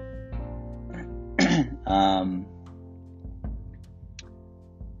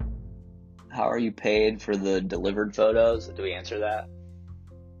 How are you paid for the delivered photos? Do we answer that?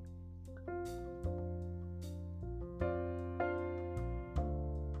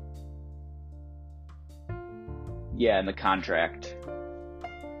 Yeah, in the contract.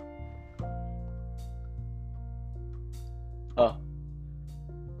 Oh,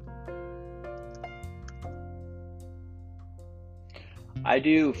 I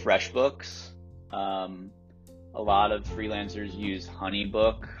do FreshBooks. Um, a lot of freelancers use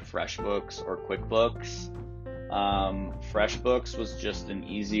HoneyBook, FreshBooks, or QuickBooks. FreshBooks was just an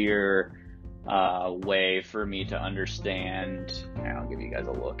easier way for me to understand. And I'll give you guys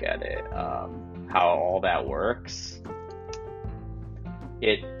a look at it. How all that works.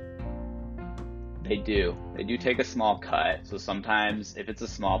 It They do take a small cut. So sometimes if it's a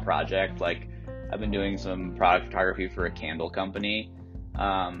small project, like I've been doing some product photography for a candle company,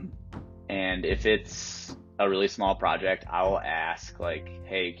 and if it's a really small project, I will ask like,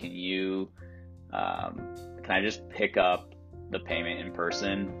 hey, can I just pick up the payment in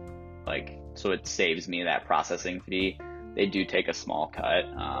person? Like, so it saves me that processing fee. They do take a small cut,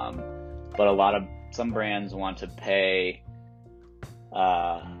 but some brands want to pay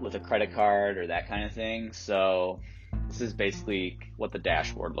with a credit card or that kind of thing. So this is basically what the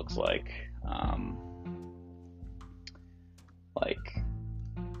dashboard looks like.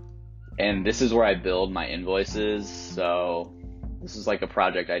 And this is where I build my invoices. So this is like a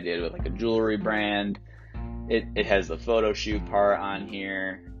project I did with like a jewelry brand. It has the photo shoot part on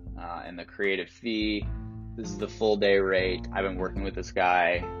here, and the creative fee. This is the full day rate. I've been working with this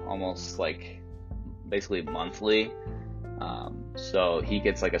guy almost like basically monthly. So he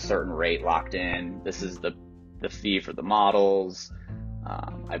gets like a certain rate locked in. This is the fee for the models.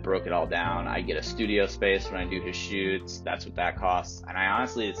 I broke it all down. I get a studio space when I do his shoots. That's what that costs. And I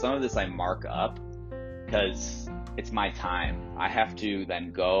honestly, some of this I mark up because it's my time. I have to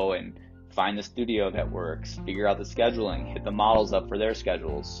then go and find the studio that works, figure out the scheduling, hit the models up for their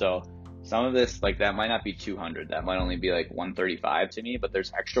schedules. So some of this, like that might not be 200. That might only be like 135 to me, but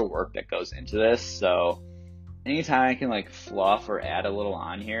there's extra work that goes into this. So anytime I can like fluff or add a little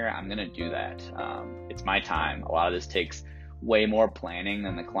on here, I'm going to do that. It's my time. A lot of this takes way more planning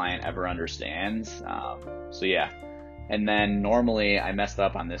than the client ever understands. So yeah. And then normally I messed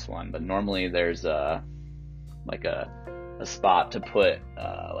up on this one, but normally there's a spot to put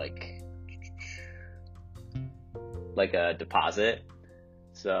like a deposit.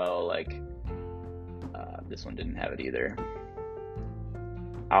 So like this one didn't have it either.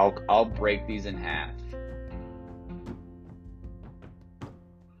 I'll break these in half.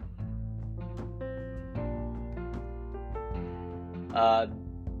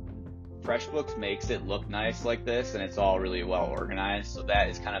 FreshBooks makes it look nice like this, and it's all really well organized, so that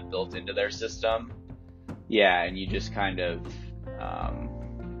is kind of built into their system. Yeah, and you just kind of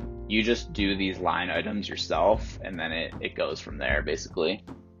you just do these line items yourself, and then it goes from there basically.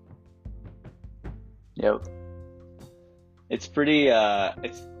 Yep. It's pretty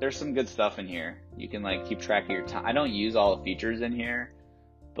there's some good stuff in here. You can like keep track of your time. I don't use all the features in here,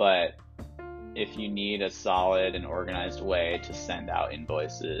 but if you need a solid and organized way to send out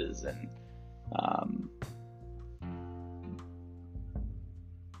invoices and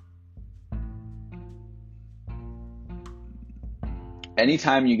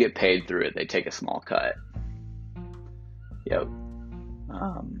anytime you get paid through it, they take a small cut. Yep.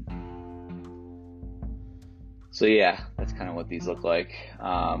 Um, so yeah, that's kind of what these look like.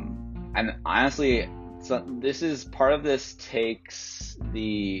 And honestly, so this takes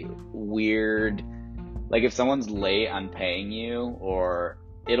the weird, like if someone's late on paying you, or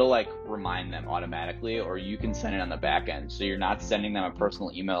it'll like remind them automatically, or you can send it on the back end. So you're not sending them a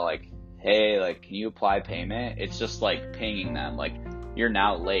personal email like, hey, like, can you apply payment? It's just like pinging them like, you're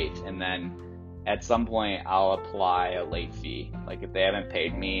now late. And then at some point I'll apply a late fee. Like if they haven't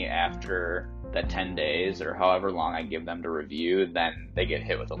paid me after that 10 days or however long I give them to review, then they get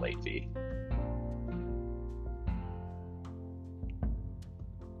hit with a late fee.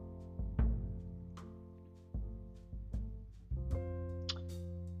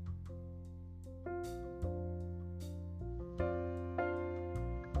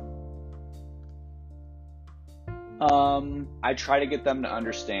 I try to get them to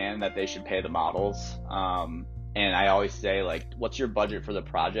understand that they should pay the models. And I always say, like, what's your budget for the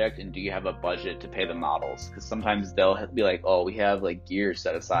project? And do you have a budget to pay the models? Because sometimes they'll be like, oh, we have like gear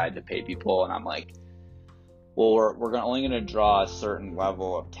set aside to pay people. And I'm like, well, we're only going to draw a certain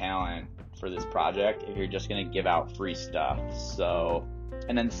level of talent for this project if you're just going to give out free stuff. So,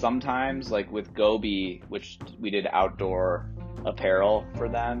 and then sometimes like with Gobi, which we did outdoor apparel for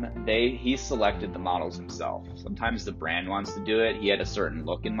them, he selected the models himself. Sometimes the brand wants to do it. He had a certain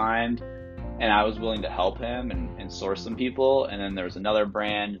look in mind, and I was willing to help him and source some people. And then there was another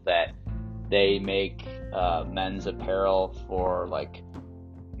brand that they make men's apparel for like,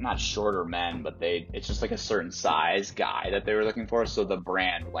 not shorter men, but it's just like a certain size guy that they were looking for. So the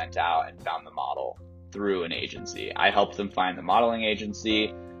brand went out and found the model through an agency. I helped them find the modeling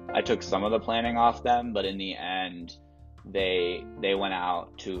agency. I took some of the planning off them, but in the end, they went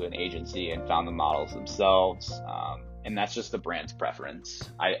out to an agency and found the models themselves. And that's just the brand's preference.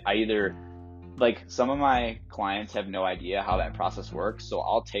 I either, like, some of my clients have no idea how that process works, so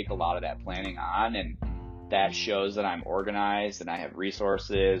I'll take a lot of that planning on, and that shows that I'm organized and I have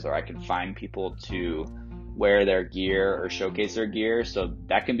resources, or I can find people to wear their gear or showcase their gear. So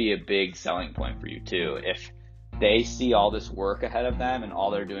that can be a big selling point for you too. If they see all this work ahead of them and all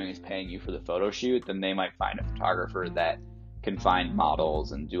they're doing is paying you for the photo shoot, then they might find a photographer that can find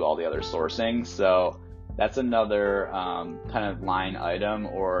models and do all the other sourcing. So that's another kind of line item,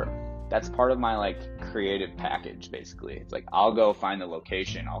 or that's part of my like creative package. Basically, it's like, I'll go find the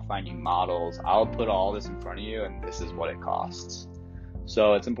location, I'll find you models, I'll put all this in front of you, and this is what it costs.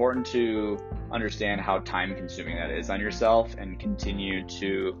 So it's important to understand how time consuming that is on yourself, and continue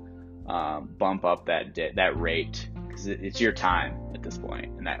to bump up that rate, because it's your time at this point,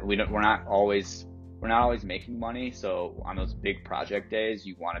 and that we're not always making money. So on those big project days,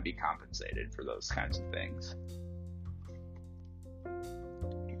 you want to be compensated for those kinds of things.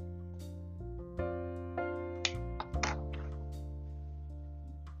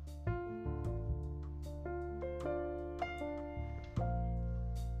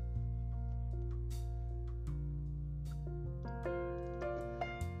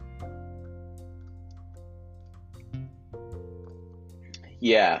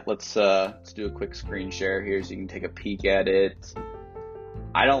 Yeah, let's do a quick screen share here so you can take a peek at it.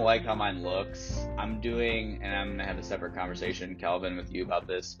 I don't like how mine looks. And I'm gonna have a separate conversation, Calvin, with you about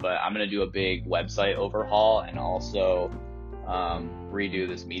this, but I'm gonna do a big website overhaul and also redo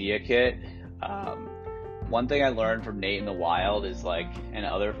this media kit. One thing I learned from Nate in the Wild is and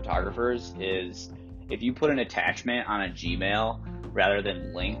other photographers, is if you put an attachment on a Gmail rather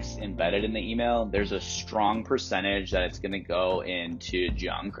than links embedded in the email, there's a strong percentage that it's going to go into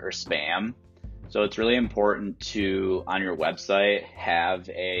junk or spam. So it's really important to, on your website, have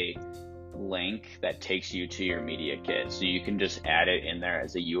a link that takes you to your media kit. So you can just add it in there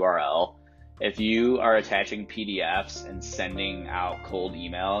as a URL. If you are attaching PDFs and sending out cold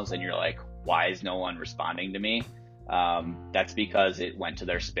emails and you're like, why is no one responding to me? That's because it went to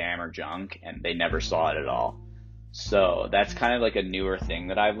their spam or junk and they never saw it at all. So that's kind of like a newer thing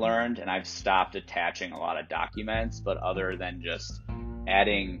that I've learned, and I've stopped attaching a lot of documents, but other than just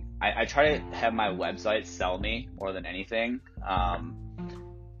adding, I try to have my website sell me more than anything. And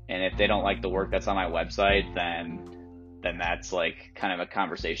if they don't like the work that's on my website, then that's like kind of a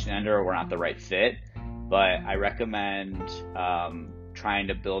conversation ender, or we're not the right fit. But I recommend trying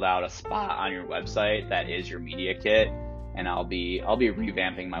to build out a spot on your website that is your media kit. And I'll be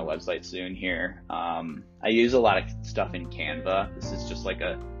revamping my website soon here. I use a lot of stuff in Canva. This is just like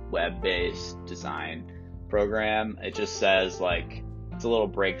a web-based design program. It just says it's a little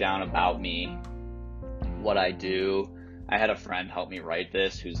breakdown about me, what I do. I had a friend help me write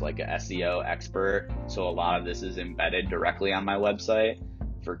this who's like a SEO expert. So a lot of this is embedded directly on my website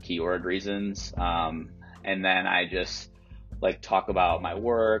for keyword reasons. And then I just like talk about my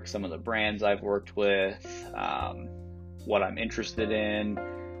work, some of the brands I've worked with, what I'm interested in,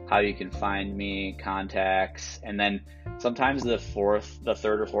 how you can find me, contacts, and then sometimes the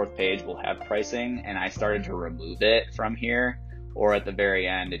third or fourth page will have pricing, and I started to remove it from here, or at the very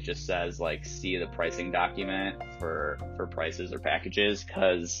end it just says like see the pricing document for prices or packages,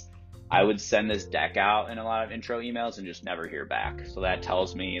 because I would send this deck out in a lot of intro emails and just never hear back. So that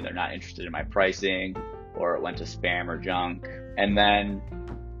tells me they're not interested in my pricing, or it went to spam or junk. And then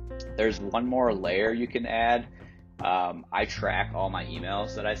there's one more layer you can add. I track all my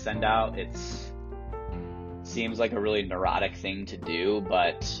emails that I send out. It seems like a really neurotic thing to do,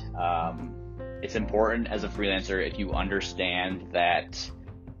 but it's important as a freelancer if you understand that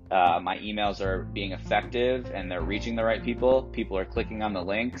my emails are being effective and they're reaching the right people. People are clicking on the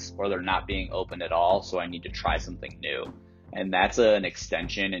links, or they're not being opened at all, so I need to try something new. And that's an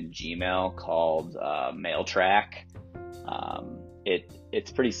extension in Gmail called MailTrack. It's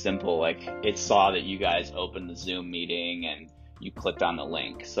pretty simple. Like, it saw that you guys opened the Zoom meeting and you clicked on the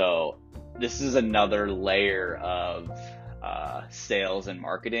link. So this is another layer of sales and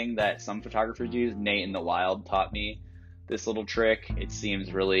marketing that some photographers use. Nate in the Wild taught me this little trick. It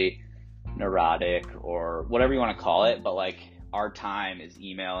seems really neurotic or whatever you want to call it, but like, our time is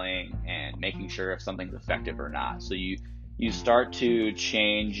emailing and making sure if something's effective or not. So you start to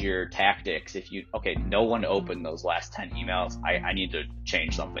change your tactics. If no one opened those last 10 emails, I need to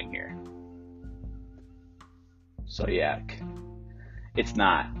change something here. So yeah, it's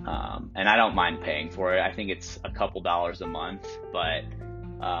not, and I don't mind paying for it. I think it's a couple dollars a month, but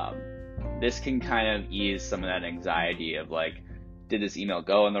this can kind of ease some of that anxiety of like, did this email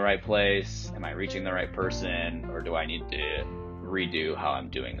go in the right place? Am I reaching the right person? Or do I need to redo how I'm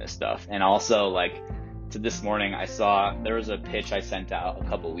doing this stuff? And also, like, to this morning, I saw there was a pitch I sent out a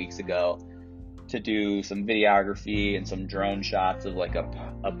couple weeks ago to do some videography and some drone shots of like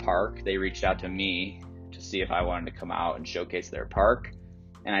a park. They reached out to me to see if I wanted to come out and showcase their park.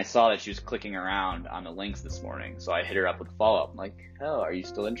 And I saw that she was clicking around on the links this morning. So I hit her up with a follow-up. I'm like, oh, are you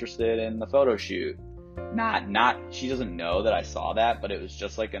still interested in the photo shoot? She doesn't know that I saw that, but it was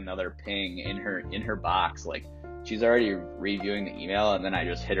just like another ping in her box. Like, she's already reviewing the email, and then I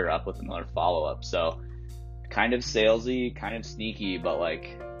just hit her up with another follow-up. So kind of salesy, kind of sneaky, but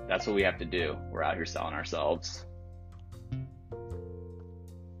like, that's what we have to do. We're out here selling ourselves.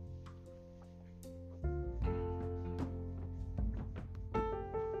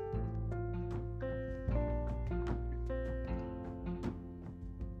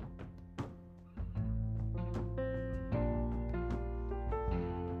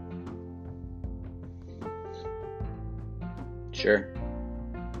 Sure.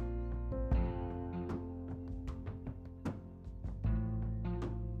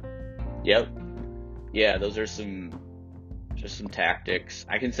 Yep. Yeah, those are just some tactics.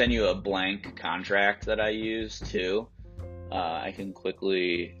 I can send you a blank contract that I use too. I can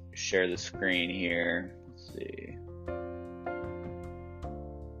quickly share the screen here. Let's see.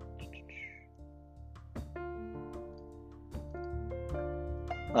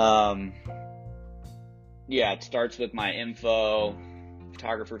 Yeah, it starts with my info,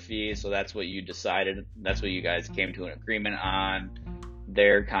 photographer fee. So that's what you decided. That's what you guys came to an agreement on.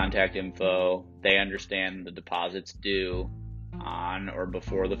 Their contact info. They understand the deposits due on or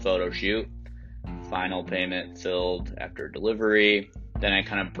before the photo shoot. Final payment filled after delivery. Then I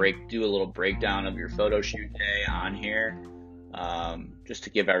kind of do a little breakdown of your photo shoot day on here, just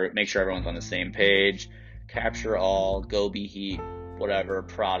to make sure everyone's on the same page. Capture all, Gobi Heat, whatever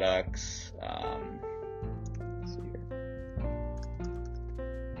products. Let's see here.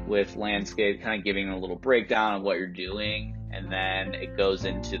 With landscape, kind of giving a little breakdown of what you're doing, and then it goes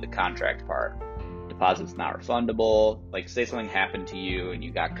into the contract part. Deposit's not refundable. Like, say something happened to you and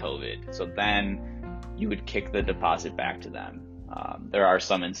you got COVID, so then you would kick the deposit back to them. There are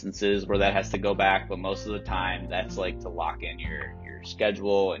some instances where that has to go back, but most of the time that's like to lock in your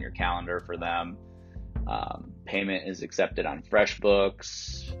schedule and your calendar for them. Payment is accepted on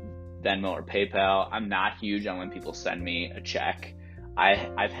FreshBooks, Venmo, or PayPal. I'm not huge on when people send me a check.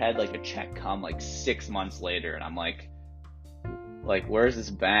 I've had like a check come like 6 months later, and I'm like, where's this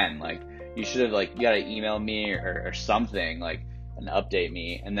been? Like, you should have, like, you gotta email me or something, like, and update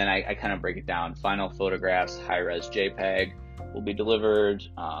me. And then I kind of break it down. Final photographs, high-res JPEG, will be delivered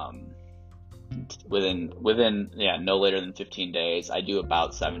within no later than 15 days. I do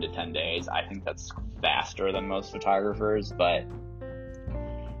about 7 to 10 days. I think that's faster than most photographers, but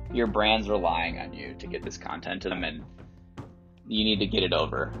your brand's relying on you to get this content to them, and you need to get it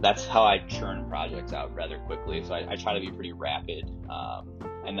over. That's how I churn projects out rather quickly. So I try to be pretty rapid.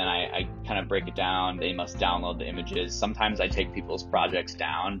 And then I kind of break it down. They must download the images. Sometimes I take people's projects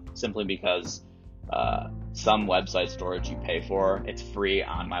down simply because some website storage you pay for, it's free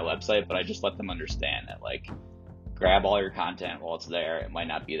on my website, but I just let them understand that, like, grab all your content while it's there. It might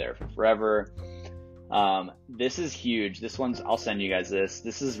not be there for forever. This is huge. I'll send you guys this.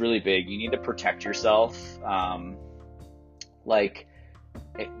 This is really big. You need to protect yourself.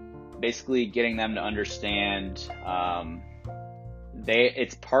 Basically getting them to understand,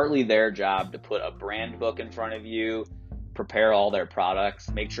 it's partly their job to put a brand book in front of you, prepare all their products,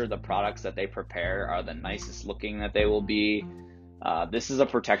 make sure the products that they prepare are the nicest looking that they will be. This is a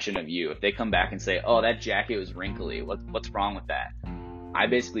protection of you. If they come back and say, oh, that jacket was wrinkly, what's wrong with that? I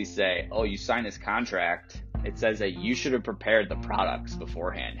basically say, oh, you signed this contract. It says that you should have prepared the products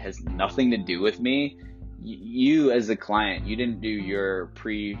beforehand. It has nothing to do with me. You as a client, you didn't do your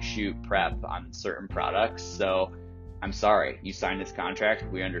pre-shoot prep on certain products. So I'm sorry, you signed this contract.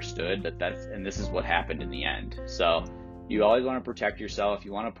 We understood and this is what happened in the end. So you always want to protect yourself.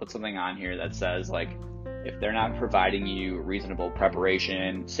 You want to put something on here that says, like, if they're not providing you reasonable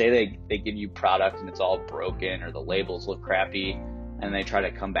preparation, say they give you product and it's all broken or the labels look crappy, and they try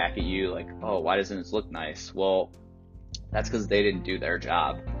to come back at you like, oh, why doesn't this look nice? Well, that's because they didn't do their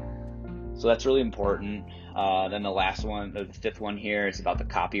job. So that's really important. Then the last one, the fifth one here, is about the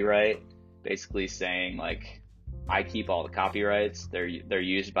copyright. Basically saying, like, I keep all the copyrights. They're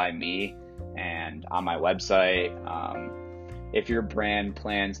used by me and on my website. If your brand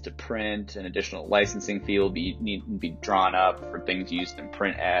plans to print, an additional licensing fee will need to be drawn up for things used in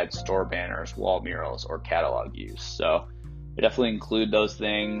print ads, store banners, wall murals, or catalog use. So I definitely include those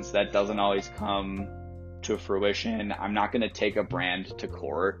things. That doesn't always come to fruition. I'm not going to take a brand to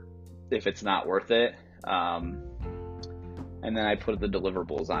court if it's not worth it. And then I put the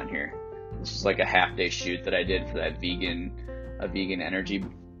deliverables on here. This is like a half-day shoot that I did for a vegan energy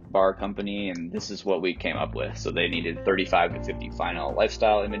bar company, and this is what we came up with. So they needed 35 to 50 final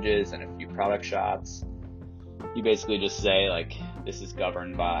lifestyle images and a few product shots. You basically just say, like, this is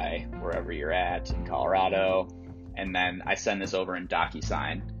governed by wherever you're at in Colorado, and then I send this over in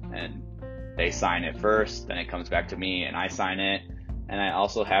DocuSign, and they sign it first, then it comes back to me and I sign it, and I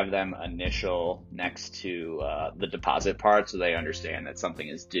also have them initial next to the deposit part so they understand that something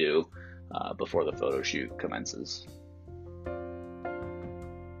is due before the photo shoot commences.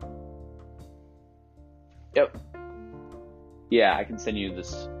 Yep. Yeah, I can send you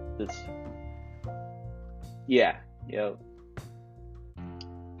this. Yeah, yep.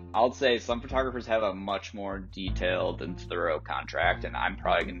 I'll say some photographers have a much more detailed and thorough contract, and I'm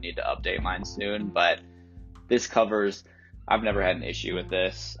probably going to need to update mine soon, but this covers, I've never had an issue with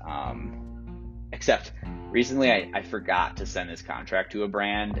this, except recently I forgot to send this contract to a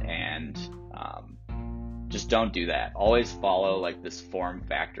brand, and just don't do that. Always follow, like, this form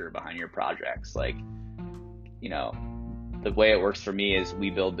factor behind your projects. Like, you know, the way it works for me is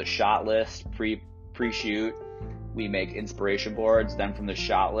we build the shot list pre-shoot, we make inspiration boards, then from the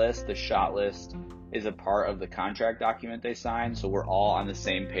shot list is a part of the contract document they sign, so we're all on the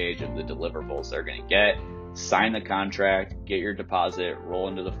same page of the deliverables they're going to get. Sign the contract, get your deposit, roll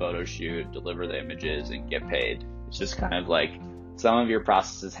into the photo shoot, deliver the images, and get paid. It's just kind of like, some of your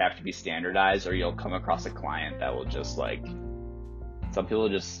processes have to be standardized, or you'll come across a client that will just, like, some people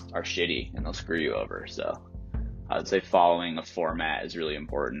just are shitty and they'll screw you over. So I would say following a format is really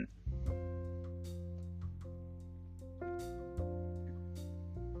important.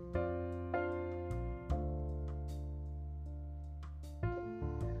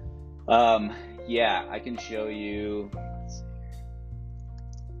 Yeah, I can show you. Let's see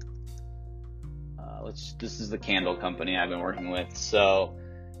here. This is the candle company I've been working with. So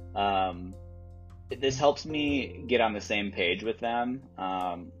this helps me get on the same page with them.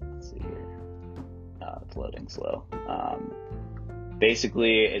 Let's see here. It's loading slow.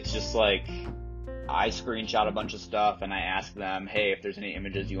 Basically, it's just like, I screenshot a bunch of stuff and I ask them, hey, if there's any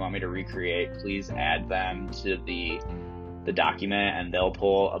images you want me to recreate, please add them to the document, and they'll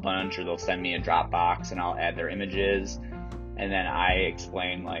pull a bunch, or they'll send me a Dropbox and I'll add their images. And then I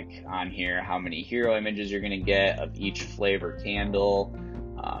explain, like, on here how many hero images you're going to get of each flavor candle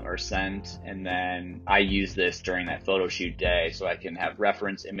or scent. And then I use this during that photo shoot day so I can have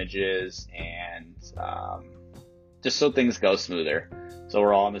reference images and just so things go smoother. So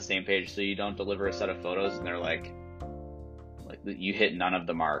we're all on the same page, so you don't deliver a set of photos and they're like you hit none of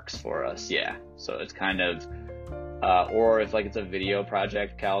the marks for us. Yeah. So it's kind of, or if, like, it's a video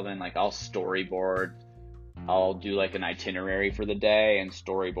project, Calvin, like, I'll storyboard I'll do like an itinerary for the day and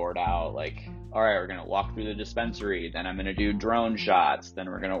storyboard out like, all right, we're going to walk through the dispensary, then I'm going to do drone shots, then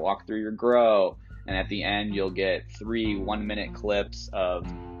we're going to walk through your grow. And at the end, you'll get 3 1-minute clips of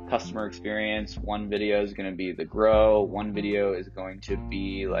customer experience. One video is going to be the grow. One video is going to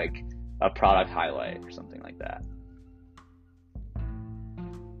be like a product highlight or something like that.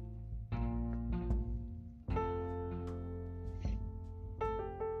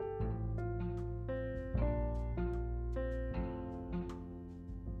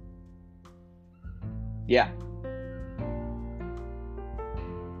 Yeah.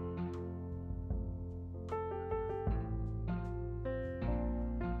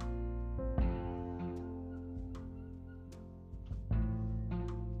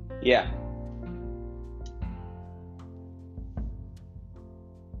 Yeah.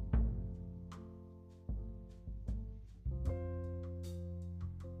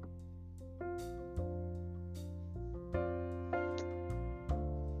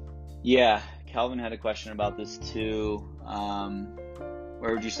 Yeah. Calvin had a question about this too.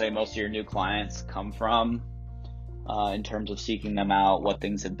 Where would you say most of your new clients come from in terms of seeking them out? What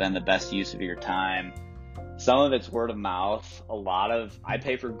things have been the best use of your time? Some of it's word of mouth. I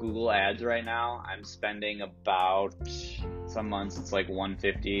pay for Google ads right now. I'm spending about, some months it's like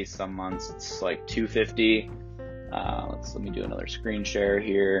 $150, some months it's like $250. Let me do another screen share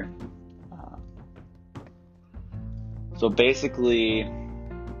here. So basically,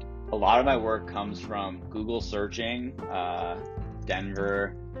 a lot of my work comes from Google searching,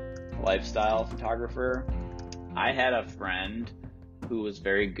 Denver lifestyle photographer. I had a friend who was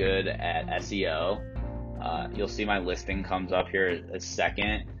very good at SEO. You'll see my listing comes up here in a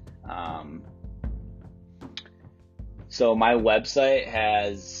second. So my website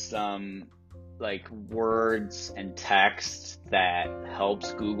has some like words and text that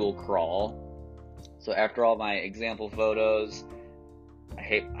helps Google crawl. So after all my example photos,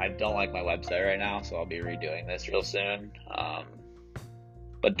 I don't like my website right now, so I'll be redoing this real soon.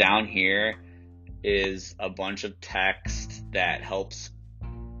 But down here is a bunch of text that helps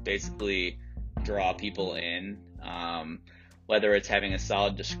basically draw people in, whether it's having a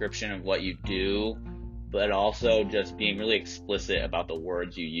solid description of what you do, but also just being really explicit about the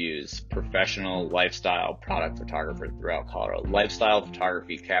words you use. Professional lifestyle product photographer throughout Colorado. Lifestyle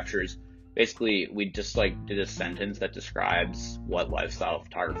photography captures, basically we just like did a sentence that describes what lifestyle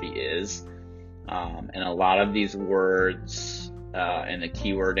photography is. And a lot of these words and the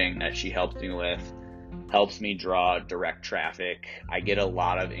keywording that she helps me with helps me draw direct traffic. I get a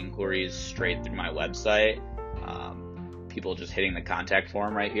lot of inquiries straight through my website. People just hitting the contact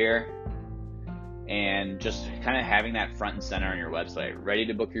form right here. And just kind of having that front and center on your website. Ready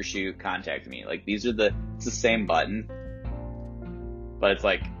to book your shoot, contact me. Like it's the same button. But it's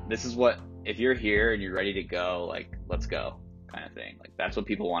like, this is what, if you're here and you're ready to go, like, let's go kind of thing. Like that's what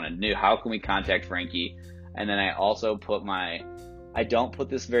people want to know. How can we contact Frankie? And then I also put I don't put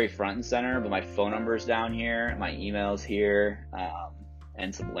this very front and center, but my phone number's down here, my email's here,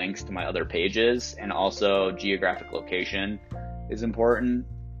 and some links to my other pages, and also geographic location is important.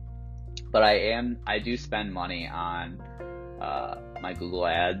 But I do spend money on my Google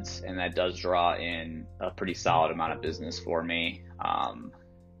ads, and that does draw in a pretty solid amount of business for me.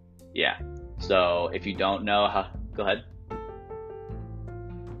 Yeah. So if you don't know how, go ahead.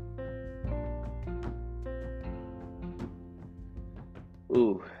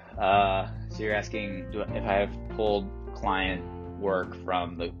 So you're asking if I have pulled client work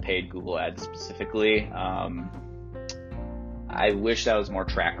from the paid Google ads specifically. I wish that was more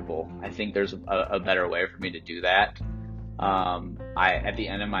trackable. I think there's a better way for me to do that. At the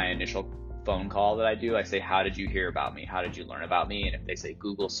end of my initial phone call that I do, I say, how did you hear about me? How did you learn about me? And if they say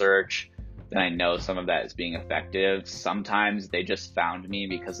Google search, then I know some of that is being effective. Sometimes they just found me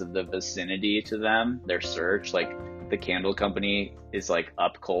because of the vicinity to them, their search. Like the candle company is like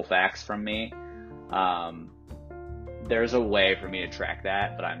up Colfax from me. There's a way for me to track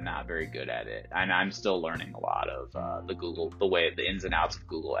that, but I'm not very good at it. And I'm still learning a lot of the ins and outs of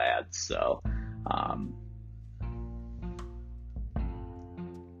Google ads. So,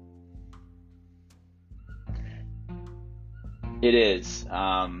 it is.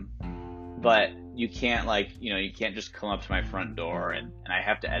 But you can't you can't just come up to my front door and I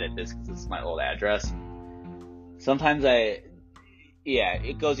have to edit this because this is my old address. Sometimes it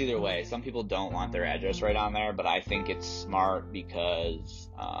goes either way. Some people don't want their address right on there, but I think it's smart because,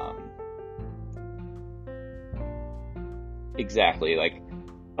 exactly, like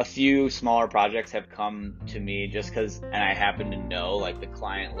a few smaller projects have come to me just because, and I happen to know like the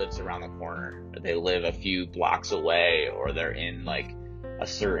client lives around the corner, or they live a few blocks away, or they're in like a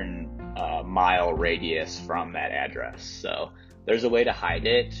certain mile radius from that address. So there's a way to hide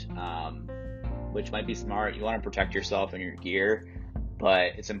it, which might be smart. You want to protect yourself and your gear,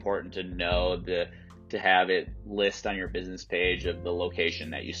 but it's important to know to have it list on your business page of the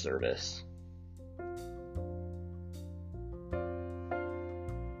location that you service.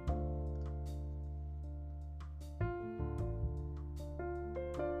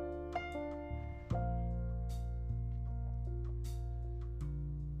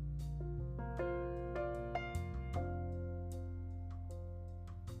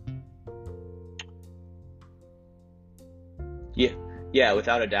 Yeah,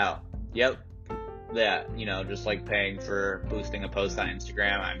 without a doubt. Yep. Yeah, just like paying for boosting a post on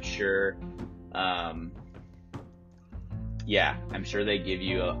Instagram, I'm sure, I'm sure they give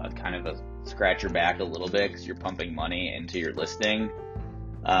you a kind of a scratch your back a little bit because you're pumping money into your listing.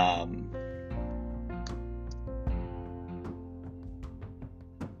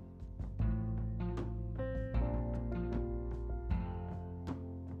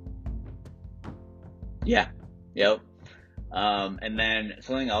 Yeah, yep. And then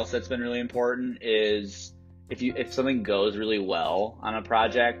something else that's been really important is if something goes really well on a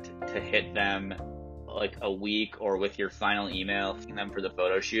project, to hit them like a week or with your final email, asking them for the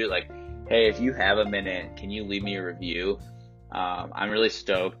photo shoot, like, hey, if you have a minute, can you leave me a review? I'm really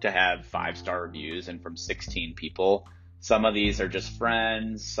stoked to have 5-star reviews and from 16 people. Some of these are just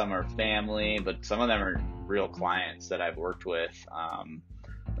friends, some are family, but some of them are real clients that I've worked with.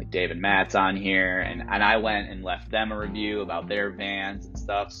 Like Dave and Matt's on here, and I went and left them a review about their vans and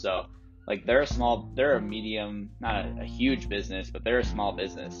stuff. So like they're a medium, not a huge business, but they're a small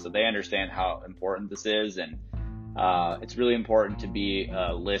business, so they understand how important this is. And it's really important to be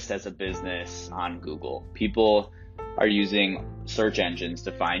list as a business on Google. People are using search engines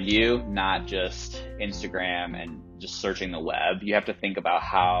to find you, not just Instagram and just searching the web. You have to think about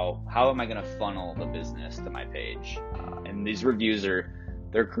how am I going to funnel the business to my page, and these reviews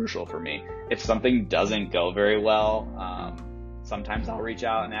they're crucial for me. If something doesn't go very well, sometimes I'll reach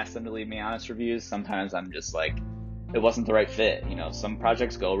out and ask them to leave me honest reviews. Sometimes I'm just like, it wasn't the right fit. Some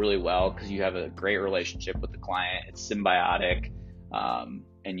projects go really well because you have a great relationship with the client. It's symbiotic.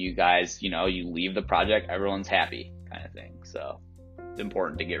 And you guys, you leave the project, everyone's happy kind of thing. So it's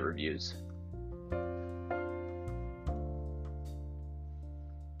important to get reviews.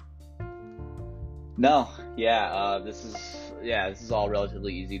 No, this is all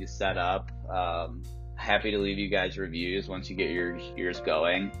relatively easy to set up. Happy to leave you guys reviews once you get yours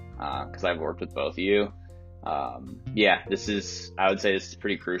going, because I've worked with both of you. I would say this is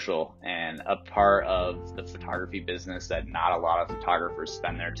pretty crucial and a part of the photography business that not a lot of photographers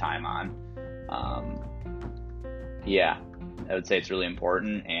spend their time on. I would say it's really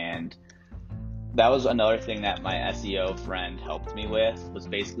important, and that was another thing that my SEO friend helped me with, was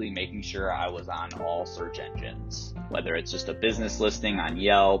basically making sure I was on all search engines, whether it's just a business listing on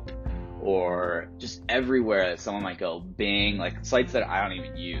Yelp or just everywhere that someone might go, Bing, like sites that I don't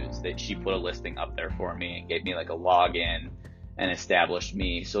even use, that she put a listing up there for me and gave me like a login and established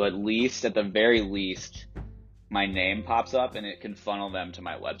me. So at the very least, my name pops up and it can funnel them to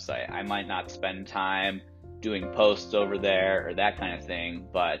my website. I might not spend time doing posts over there or that kind of thing,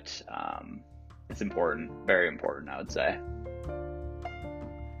 but it's important, very important, I would say.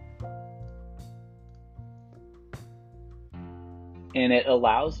 And it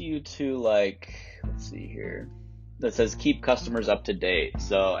allows you to, like, let's see here, that says keep customers up to date.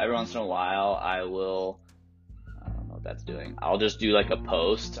 So every once in a while I don't know what that's doing. I'll just do like a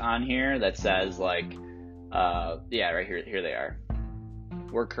post on here that says like, right here they are.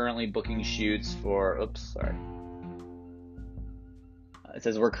 We're currently booking shoots for, it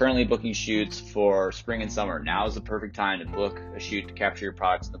says we're currently booking shoots for spring and summer. Now is the perfect time to book a shoot to capture your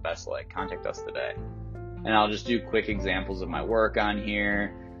products in the best light. Contact us today. And I'll just do quick examples of my work on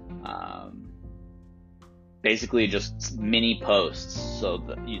here. Basically just mini posts so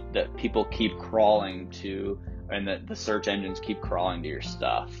that people keep crawling to, and that the search engines keep crawling to your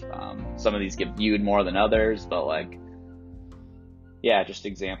stuff. Some of these get viewed more than others, but just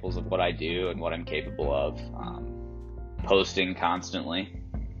examples of what I do and what I'm capable of. Posting constantly.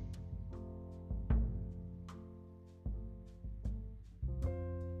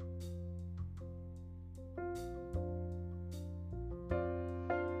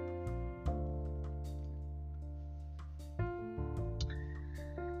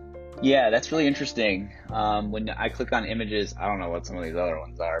 Yeah, that's really interesting. When I click on images, I don't know what some of these other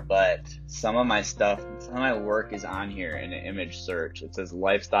ones are, but some of my work is on here in an image search. It says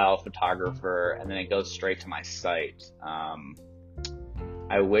lifestyle photographer, and then it goes straight to my site.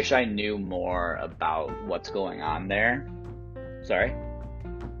 I wish I knew more about what's going on there. Sorry?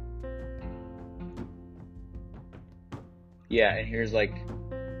 yeah, and here's like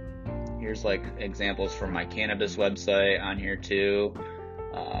examples from my cannabis website on here too.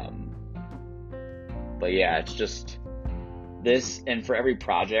 But yeah, it's just this, and for every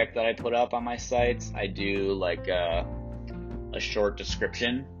project that I put up on my sites, I do like a short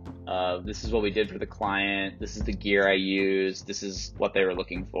description. This is what we did for the client, this is the gear I used, this is what they were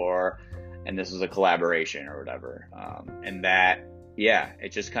looking for, and this was a collaboration or whatever. And that, yeah, it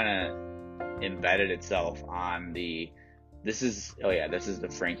just kind of embedded itself on this is the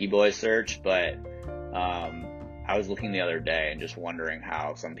Frankie Boy search, but I was looking the other day and just wondering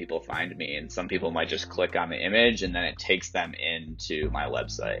how some people find me, and some people might just click on the image and then it takes them into my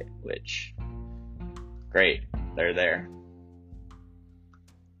website, which, great, they're there.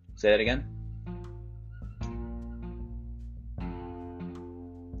 Say that again.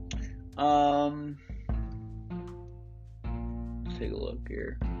 Let's take a look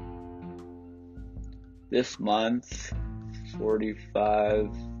here. This month,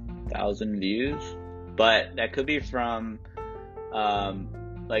 45,000 views, but that could be from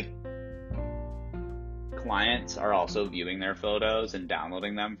like clients are also viewing their photos and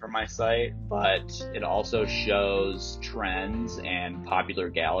downloading them from my site, but it also shows trends and popular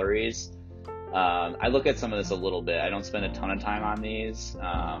galleries. I look at some of this a little bit. I don't spend a ton of time on these.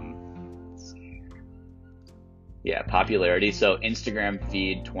 Yeah, popularity. So Instagram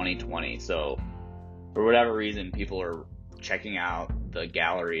feed 2020. So for whatever reason, people are checking out the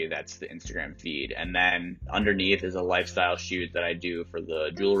gallery that's the Instagram feed. And then underneath is a lifestyle shoot that I do for the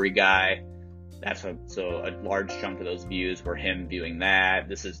jewelry guy. So a large chunk of those views were him viewing that.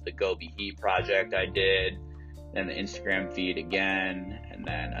 This is the Go Be Heat project I did. Then the Instagram feed again, and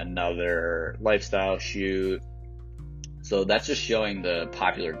then another lifestyle shoot. So that's just showing the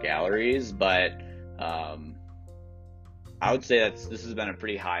popular galleries, but I would say this has been a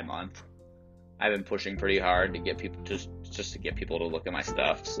pretty high month. I've been pushing pretty hard to get people just to get people to look at my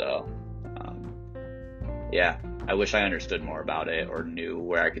stuff. So yeah, I wish I understood more about it or knew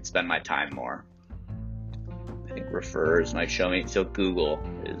where I could spend my time more. I think refers might show me. So Google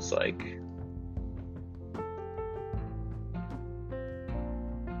is like,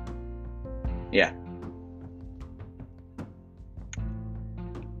 yeah.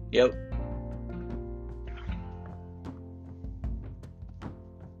 Yep.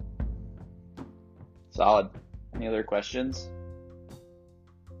 Solid. Any other questions?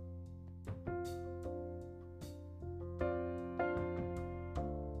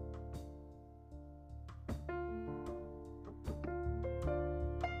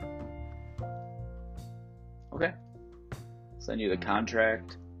 Okay. Send you the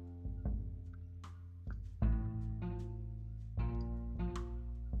contract.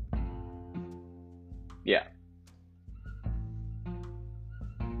 Yeah.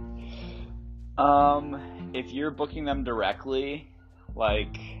 If you're booking them directly,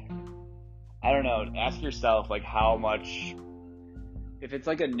 like, I don't know, ask yourself, like, how much, if it's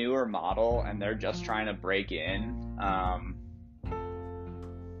like a newer model and they're just trying to break in,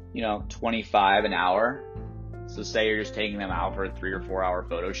 25 an hour. So say you're just taking them out for a 3 or 4 hour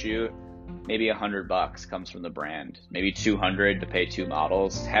photo shoot, maybe $100 comes from the brand, maybe 200 to pay 2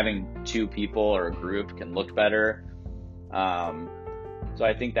 models. Having 2 people or a group can look better. So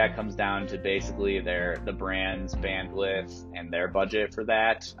I think that comes down to basically the brand's bandwidth and their budget for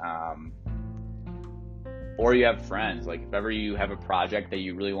that. Or you have friends, like if ever you have a project that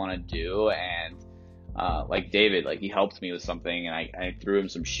you really want to do, and like David, like he helped me with something and I threw him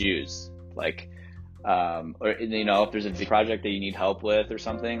some shoes, like, or if there's a big project that you need help with or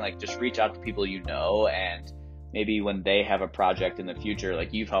something, like just reach out to people and maybe when they have a project in the future,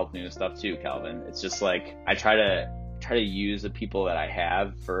 like you've helped me with stuff too, Calvin. It's just like I try to use the people that I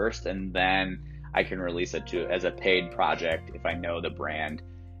have first, and then I can release it as a paid project if I know the brand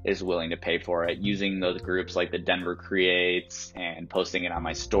is willing to pay for it, using those groups like the Denver Creates and posting it on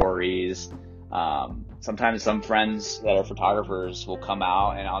my stories. Sometimes some friends that are photographers will come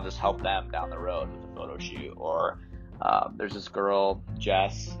out and I'll just help them down the road with a photo shoot. Or there's this girl,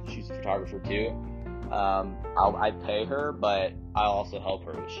 Jess, she's a photographer too. I pay her, but I'll also help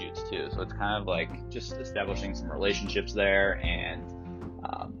her with shoots too. So it's kind of like just establishing some relationships there. And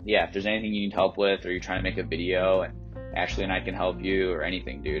if there's anything you need help with, or you're trying to make a video and Ashley and I can help you, or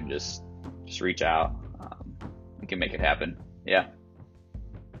anything, dude, just reach out. We can make it happen. Yeah.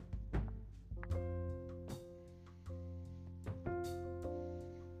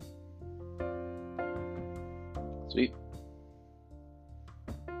 Sweet.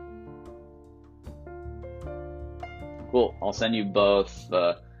 Cool. I'll send you both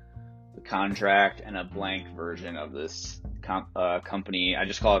the contract and a blank version of this company. I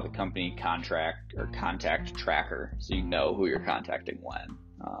just call it the company contract or contact tracker, so you know who you're contacting when.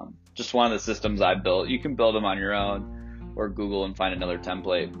 Just one of the systems I built. You can build them on your own or Google and find another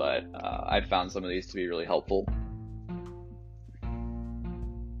template, but I found some of these to be really helpful.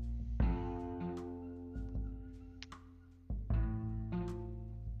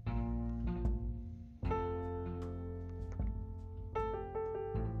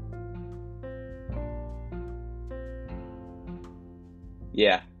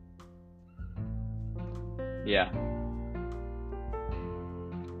 Yeah, yeah,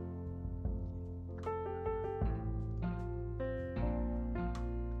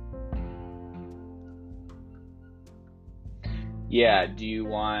 yeah. Do you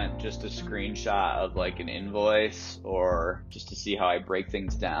want just a screenshot of like an invoice or just to see how I break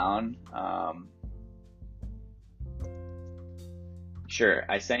things down? Sure.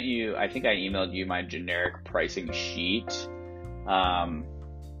 I think I emailed you my generic pricing sheet. Um,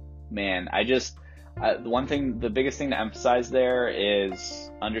 Man, the biggest thing to emphasize there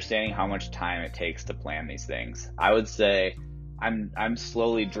is understanding how much time it takes to plan these things. I would say I'm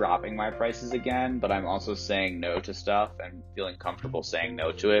slowly dropping my prices again, but I'm also saying no to stuff and feeling comfortable saying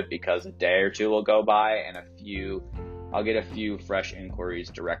no to it because a day or two will go by and I'll get a few fresh inquiries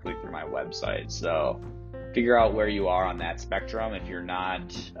directly through my website. So figure out where you are on that spectrum. If you're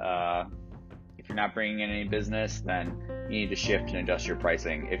not bringing in any business, then you need to shift and adjust your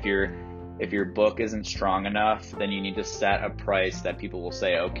pricing. If your book isn't strong enough, then you need to set a price that people will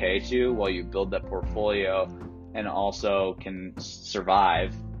say okay to while you build that portfolio and also can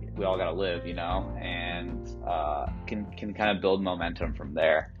survive. We all gotta live, and can kind of build momentum from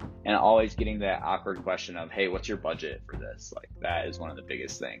there. And always getting that awkward question of, hey, what's your budget for this? Like that is one of the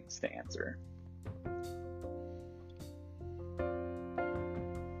biggest things to answer.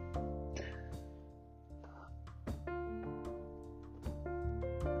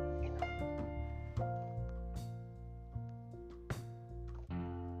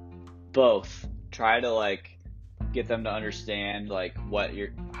 Both. Try to like get them to understand like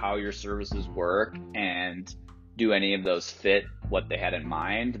how your services work and do any of those fit what they had in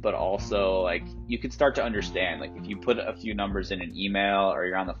mind, but also like you could start to understand like if you put a few numbers in an email or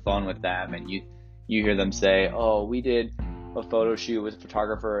you're on the phone with them and you hear them say, oh, we did a photo shoot with a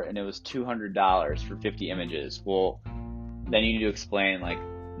photographer and it was $200 for 50 images. Well, then you need to explain like,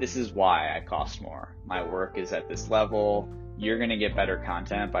 this is why I cost more. My work is at this level. You're going to get better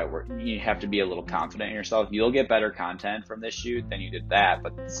content by work. You have to be a little confident in yourself. You'll get better content from this shoot than you did that,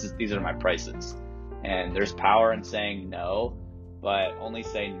 but these are my prices. And there's power in saying no, but only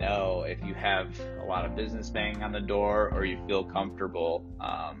say no if you have a lot of business banging on the door or you feel comfortable,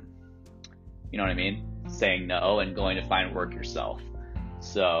 you know what I mean? Saying no and going to find work yourself.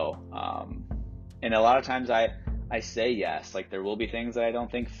 So, and a lot of times I say yes, like there will be things that I don't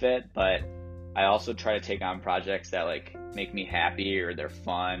think fit, but I also try to take on projects that like make me happy or they're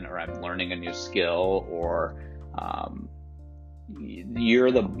fun or I'm learning a new skill or, you're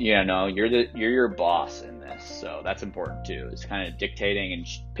your boss in this. So that's important too. It's kind of dictating and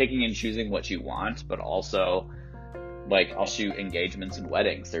picking and choosing what you want, but also like I'll shoot engagements and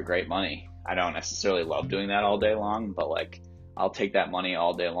weddings. They're great money. I don't necessarily love doing that all day long, but like I'll take that money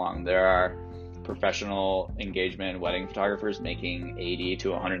all day long. There are professional engagement wedding photographers making $80,000 to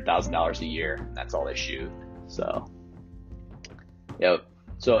 $100,000 a year. That's all they shoot. So, yep.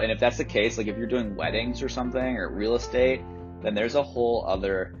 So, and if that's the case, like if you're doing weddings or something or real estate, then there's a whole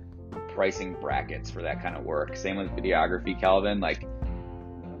other pricing brackets for that kind of work. Same with videography, Calvin. Like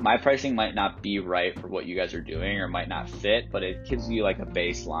my pricing might not be right for what you guys are doing or might not fit, but it gives you like a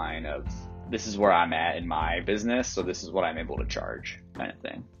baseline of this is where I'm at in my business. So this is what I'm able to charge kind of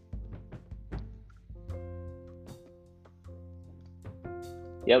thing.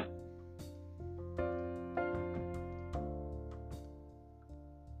 Yep.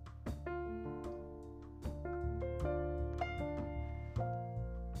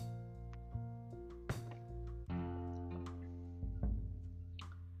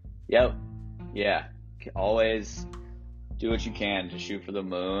 Yep. Yeah. Always do what you can to shoot for the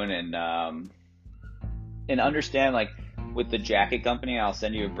moon and understand like with the jacket company, I'll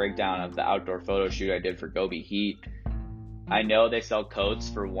send you a breakdown of the outdoor photo shoot I did for Gobi Heat. I know they sell coats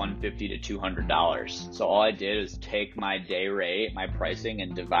for $150 to $200. So all I did is take my day rate, my pricing,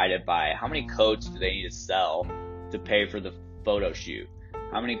 and divide it by how many coats do they need to sell to pay for the photo shoot?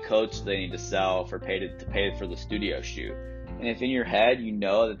 How many coats do they need to sell to pay for the studio shoot? And if in your head you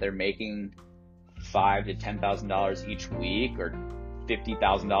know that they're making $5,000 to $10,000 each week or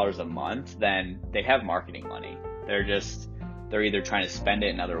 $50,000 a month, then they have marketing money. they're either trying to spend it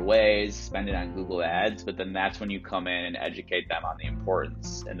in other ways, spend it on Google Ads, but then that's when you come in and educate them on the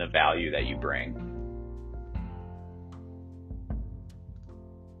importance and the value that you bring.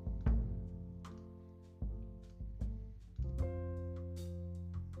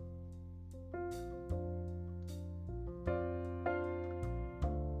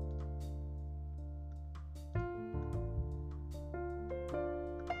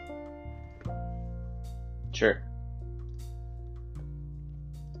 Sure.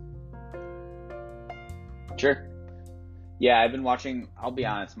 Sure. Yeah, I've been watching, I'll be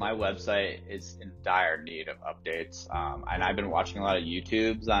honest, my website is in dire need of updates. And I've been watching a lot of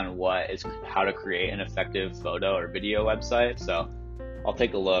YouTubes on how to create an effective photo or video website. So I'll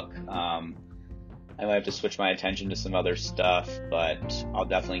take a look. I might have to switch my attention to some other stuff, but I'll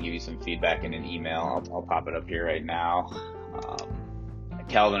definitely give you some feedback in an email. I'll pop it up here right now.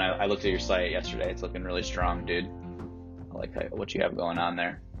 Calvin, I looked at your site yesterday. It's looking really strong, dude. I like what you have going on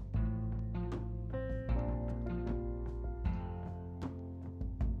there.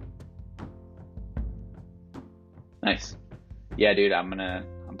 Nice. Yeah, dude, I'm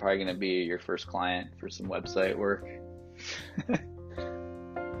probably gonna be your first client for some website work.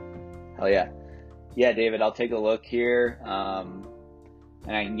 Hell yeah. Yeah, David, I'll take a look here, and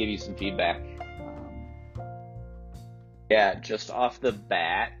I can give you some feedback. Yeah, just off the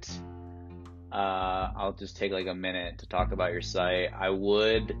bat, I'll just take like a minute to talk about your site. I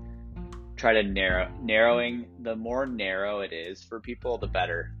would try to narrowing. The more narrow it is for people, the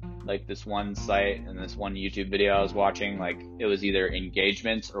better. Like this one site and this one YouTube video I was watching, like it was either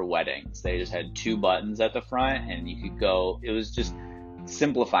engagements or weddings. They just had 2 buttons at the front and you could go, it was just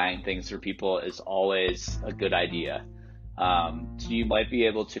simplifying things for people is always a good idea. So you might be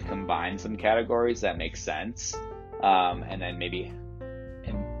able to combine some categories that make sense, and then maybe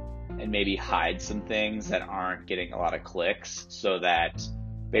hide some things that aren't getting a lot of clicks, so that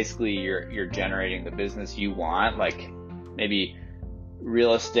basically you're generating the business you want, like maybe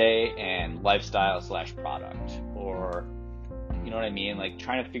real estate and lifestyle / product, or you know what I mean? Like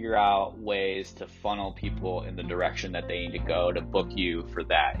trying to figure out ways to funnel people in the direction that they need to go to book you for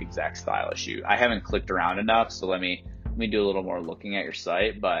that exact style of shoot. I haven't clicked around enough, so let me do a little more looking at your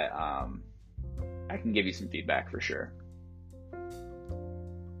site, but I can give you some feedback for sure.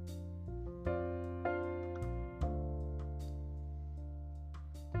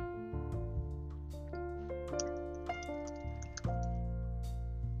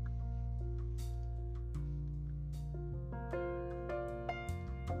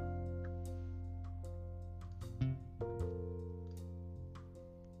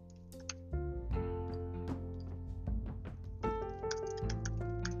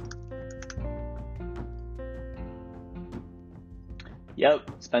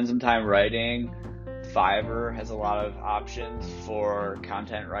 Yep, spend some time writing. Fiverr has a lot of options for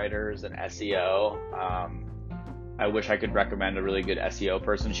content writers and SEO. I wish I could recommend a really good SEO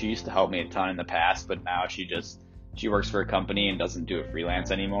person. She used to help me a ton in the past, but now she works for a company and doesn't do it freelance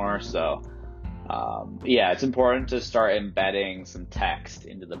anymore. So yeah, it's important to start embedding some text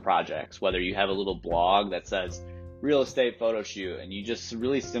into the projects, whether you have a little blog that says real estate photo shoot and you just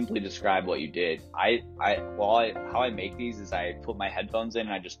really simply describe what you did. How I make these is I put my headphones in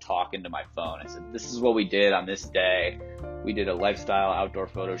and I just talk into my phone. I said, this is what we did on this day. We did a lifestyle outdoor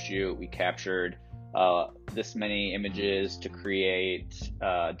photo shoot. We captured this many images to create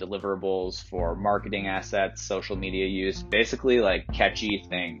deliverables for marketing assets, social media use, basically like catchy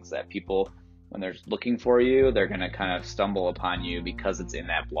things that people, when they're looking for you, they're going to kind of stumble upon you because it's in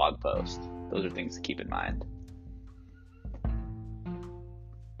that blog post. Those are things to keep in mind.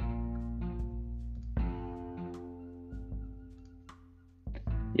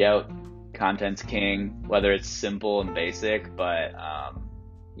 Yep, content's king, whether it's simple and basic, but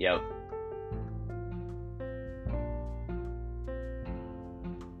yep.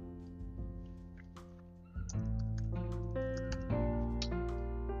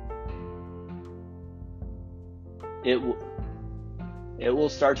 It will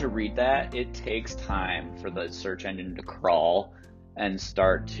start to read that. It takes time for the search engine to crawl and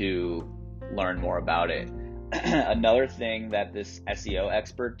start to learn more about it. Another thing that this SEO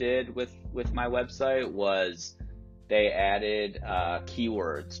expert did with my website was they added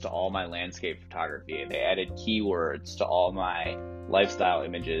keywords to all my landscape photography. They added keywords to all my lifestyle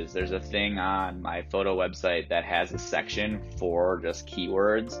images. There's a thing on my photo website that has a section for just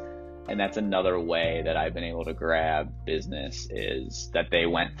keywords, and that's another way that I've been able to grab business, is that they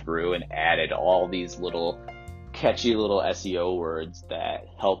went through and added all these little catchy little SEO words that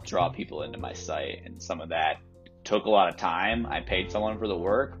help draw people into my site. And some of that took a lot of time. I paid someone for the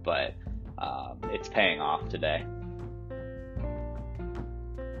work, but it's paying off today.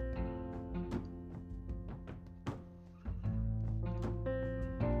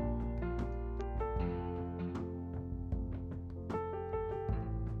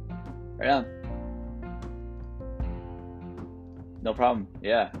 Right on. No problem.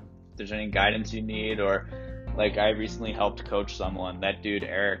 Yeah. If there's any guidance you need, or like I recently helped coach someone, that dude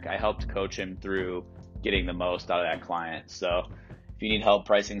Eric, I helped coach him through getting the most out of that client. So if you need help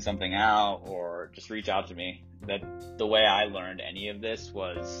pricing something out, or just reach out to me. That the way I learned any of this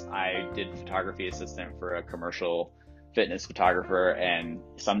was I did photography assistant for a commercial fitness photographer, and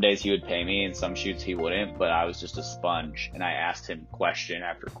some days he would pay me and some shoots he wouldn't, but I was just a sponge, and I asked him question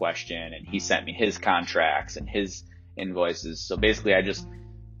after question, and he sent me his contracts and his invoices. So basically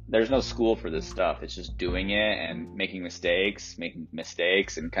there's no school for this stuff. It's just doing it and making mistakes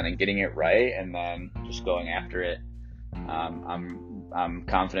and kind of getting it right, and then just going after it. I'm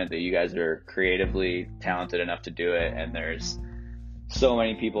confident that you guys are creatively talented enough to do it, and there's so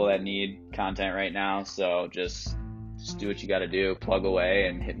many people that need content right now. So just do what you got to do, plug away,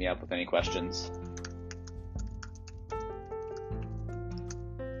 and hit me up with any questions.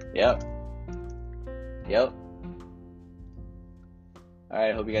 Yep. All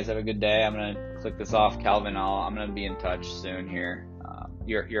right, hope you guys have a good day. I'm gonna click this off, Calvin. I'm gonna be in touch soon here.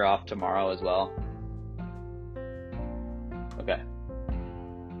 You're off tomorrow as well. Okay.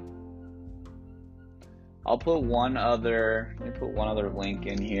 I'll put one other. Let me put one other link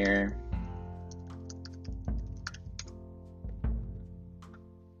in here.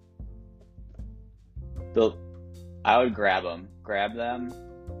 I would grab them,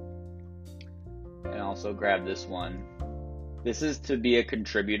 and also grab this one. This is to be a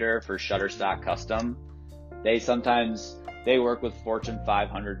contributor for Shutterstock Custom. They work with Fortune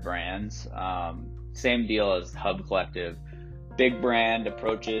 500 brands. Same deal as Hub Collective. Big brand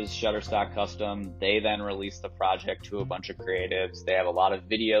approaches Shutterstock Custom. They then release the project to a bunch of creatives. They have a lot of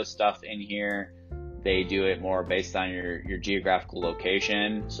video stuff in here. They do it more based on your geographical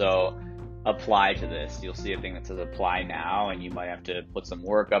location. So apply to this. You'll see a thing that says apply now, and you might have to put some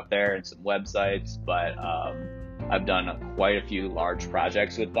work up there and some websites, but I've done quite a few large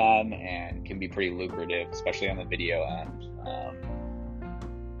projects with them and can be pretty lucrative, especially on the video end.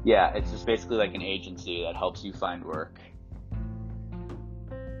 Yeah, it's just basically like an agency that helps you find work.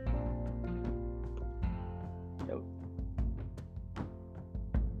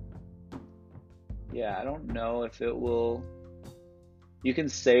 Yeah, I don't know if it will. You can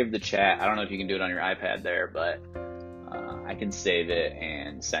save the chat. I don't know if you can do it on your iPad there, but I can save it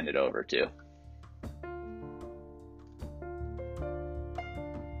and send it over too.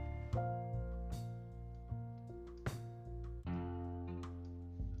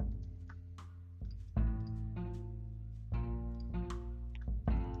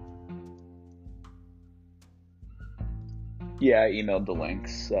 Yeah, I emailed the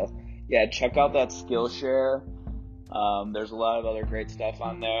links. So yeah, check out that Skillshare. There's a lot of other great stuff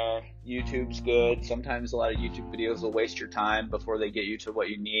on there. YouTube's good. Sometimes a lot of YouTube videos will waste your time before they get you to what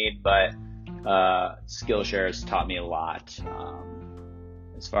you need, but Skillshare has taught me a lot.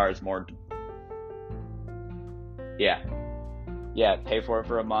 As far as more, yeah, pay for it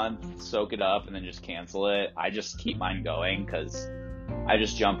for a month, soak it up, and then just cancel it. I just keep mine going because I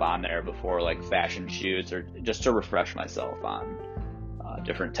just jump on there before like fashion shoots, or just to refresh myself on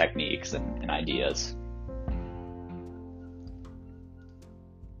different techniques and ideas.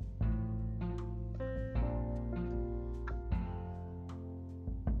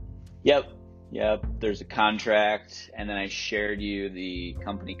 Yep. There's a contract, and then I shared you the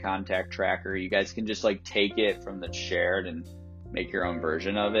company contact tracker. You guys can just like take it from the shared and make your own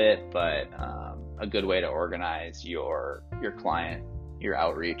version of it, but a good way to organize your client, your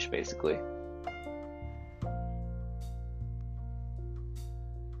outreach, basically.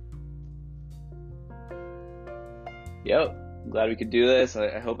 Yep. I'm glad we could do this.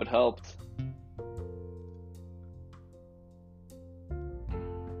 I hope it helped.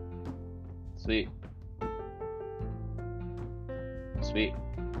 Sweet.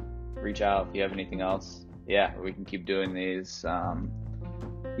 Reach out if you have anything else. Yeah, we can keep doing these.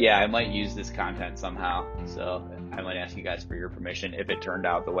 Yeah, I might use this content somehow, so I might ask you guys for your permission if it turned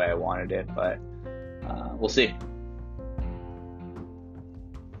out the way I wanted it, but we'll see.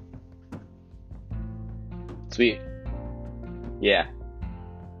 Sweet. Yeah.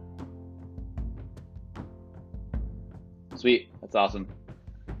 Sweet. That's awesome.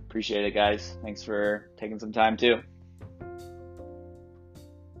 Appreciate it, guys. Thanks for taking some time too. All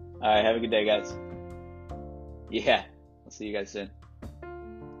right, have a good day, guys. Yeah, I'll see you guys soon.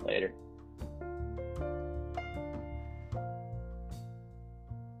 Later.